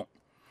严重。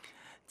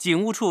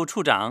警务处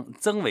处长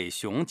曾伟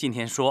雄今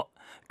天说，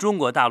中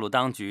国大陆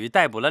当局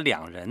逮捕了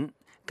2人，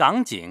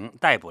港警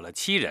逮捕了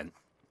7人。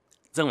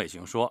曾伟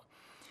雄说，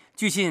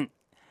据信，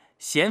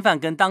嫌犯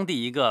跟当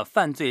地一个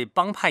犯罪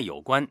帮派有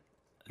关。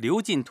刘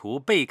进图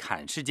被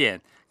砍事件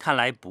看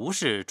来不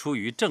是出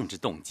于政治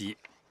动机。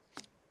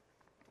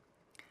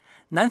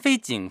南非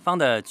警方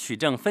的取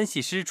证分析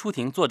师出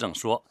庭作证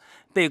说，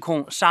被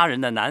控杀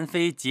人的南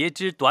非截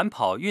肢短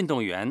跑运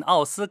动员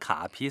奥斯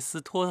卡·皮斯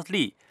托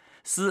利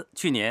斯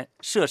去年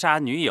射杀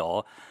女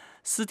友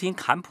斯廷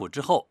坎普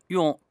之后，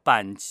用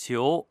板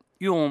球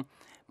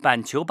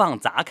棒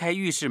砸开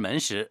浴室门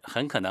时，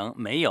很可能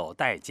没有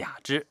带假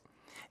肢。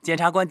检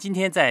察官今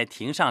天在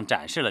庭上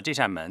展示了这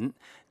扇门。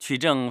取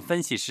证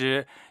分析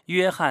师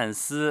约翰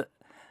斯·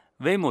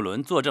威姆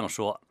伦作证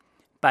说，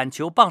板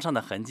球棒上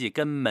的痕迹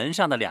跟门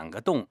上的2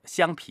个洞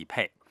相匹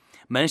配，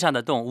门上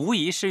的洞无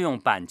疑是用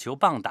板球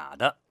棒打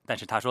的。但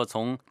是他说，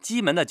从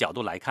击门的角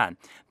度来看，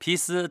皮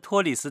斯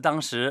托利斯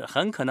当时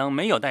很可能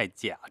没有带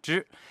假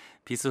肢。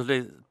皮斯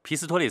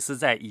托利斯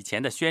在以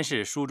前的宣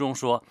誓书中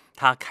说，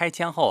他开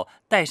枪后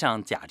带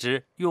上假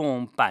肢，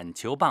用板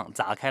球棒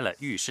砸开了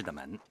浴室的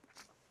门。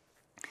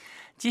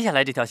接下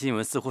来这条新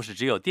闻似乎是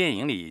只有电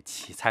影里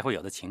才会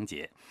有的情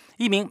节。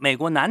一名美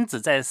国男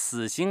子在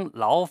死刑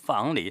牢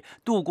房里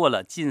度过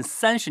了近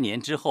30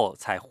年之后，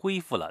才恢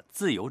复了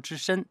自由之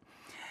身。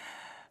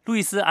路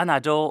易斯安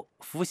那州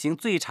服刑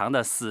最长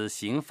的死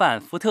刑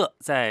犯福特，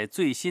在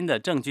最新的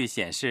证据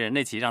显示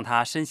那起让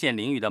他身陷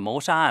囹圄的谋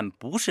杀案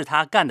不是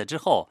他干的之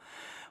后，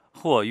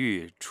获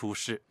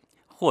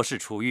释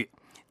出狱。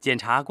检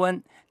察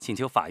官请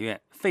求法院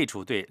废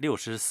除对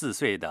64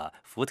岁的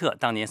福特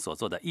当年所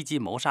做的1级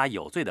谋杀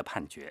有罪的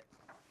判决。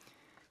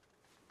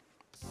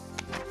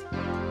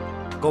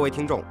各位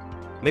听众，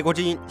美国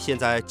之音现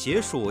在结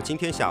束今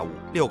天下午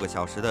6个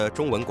小时的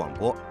中文广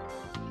播。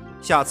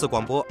下次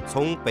广播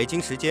从北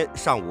京时间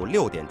上午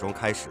6点钟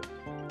开始。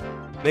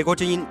美国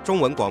之音中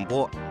文广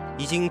播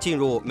已经进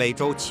入每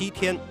周7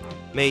天，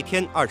每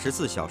天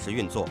24小时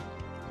运作。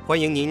欢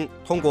迎您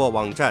通过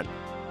网站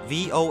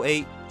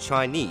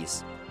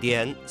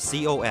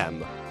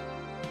voachinese.com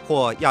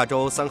或亚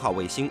洲3号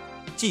卫星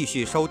继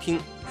续收听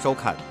收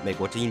看美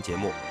国之音节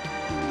目。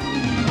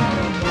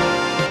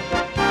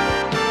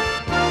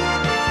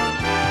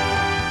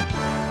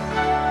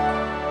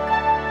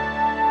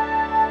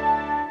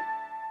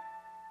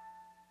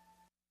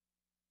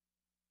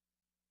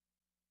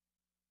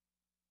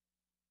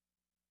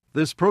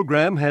This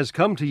program has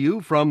come to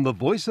you from the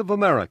Voice of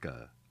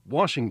America,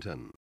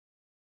 Washington.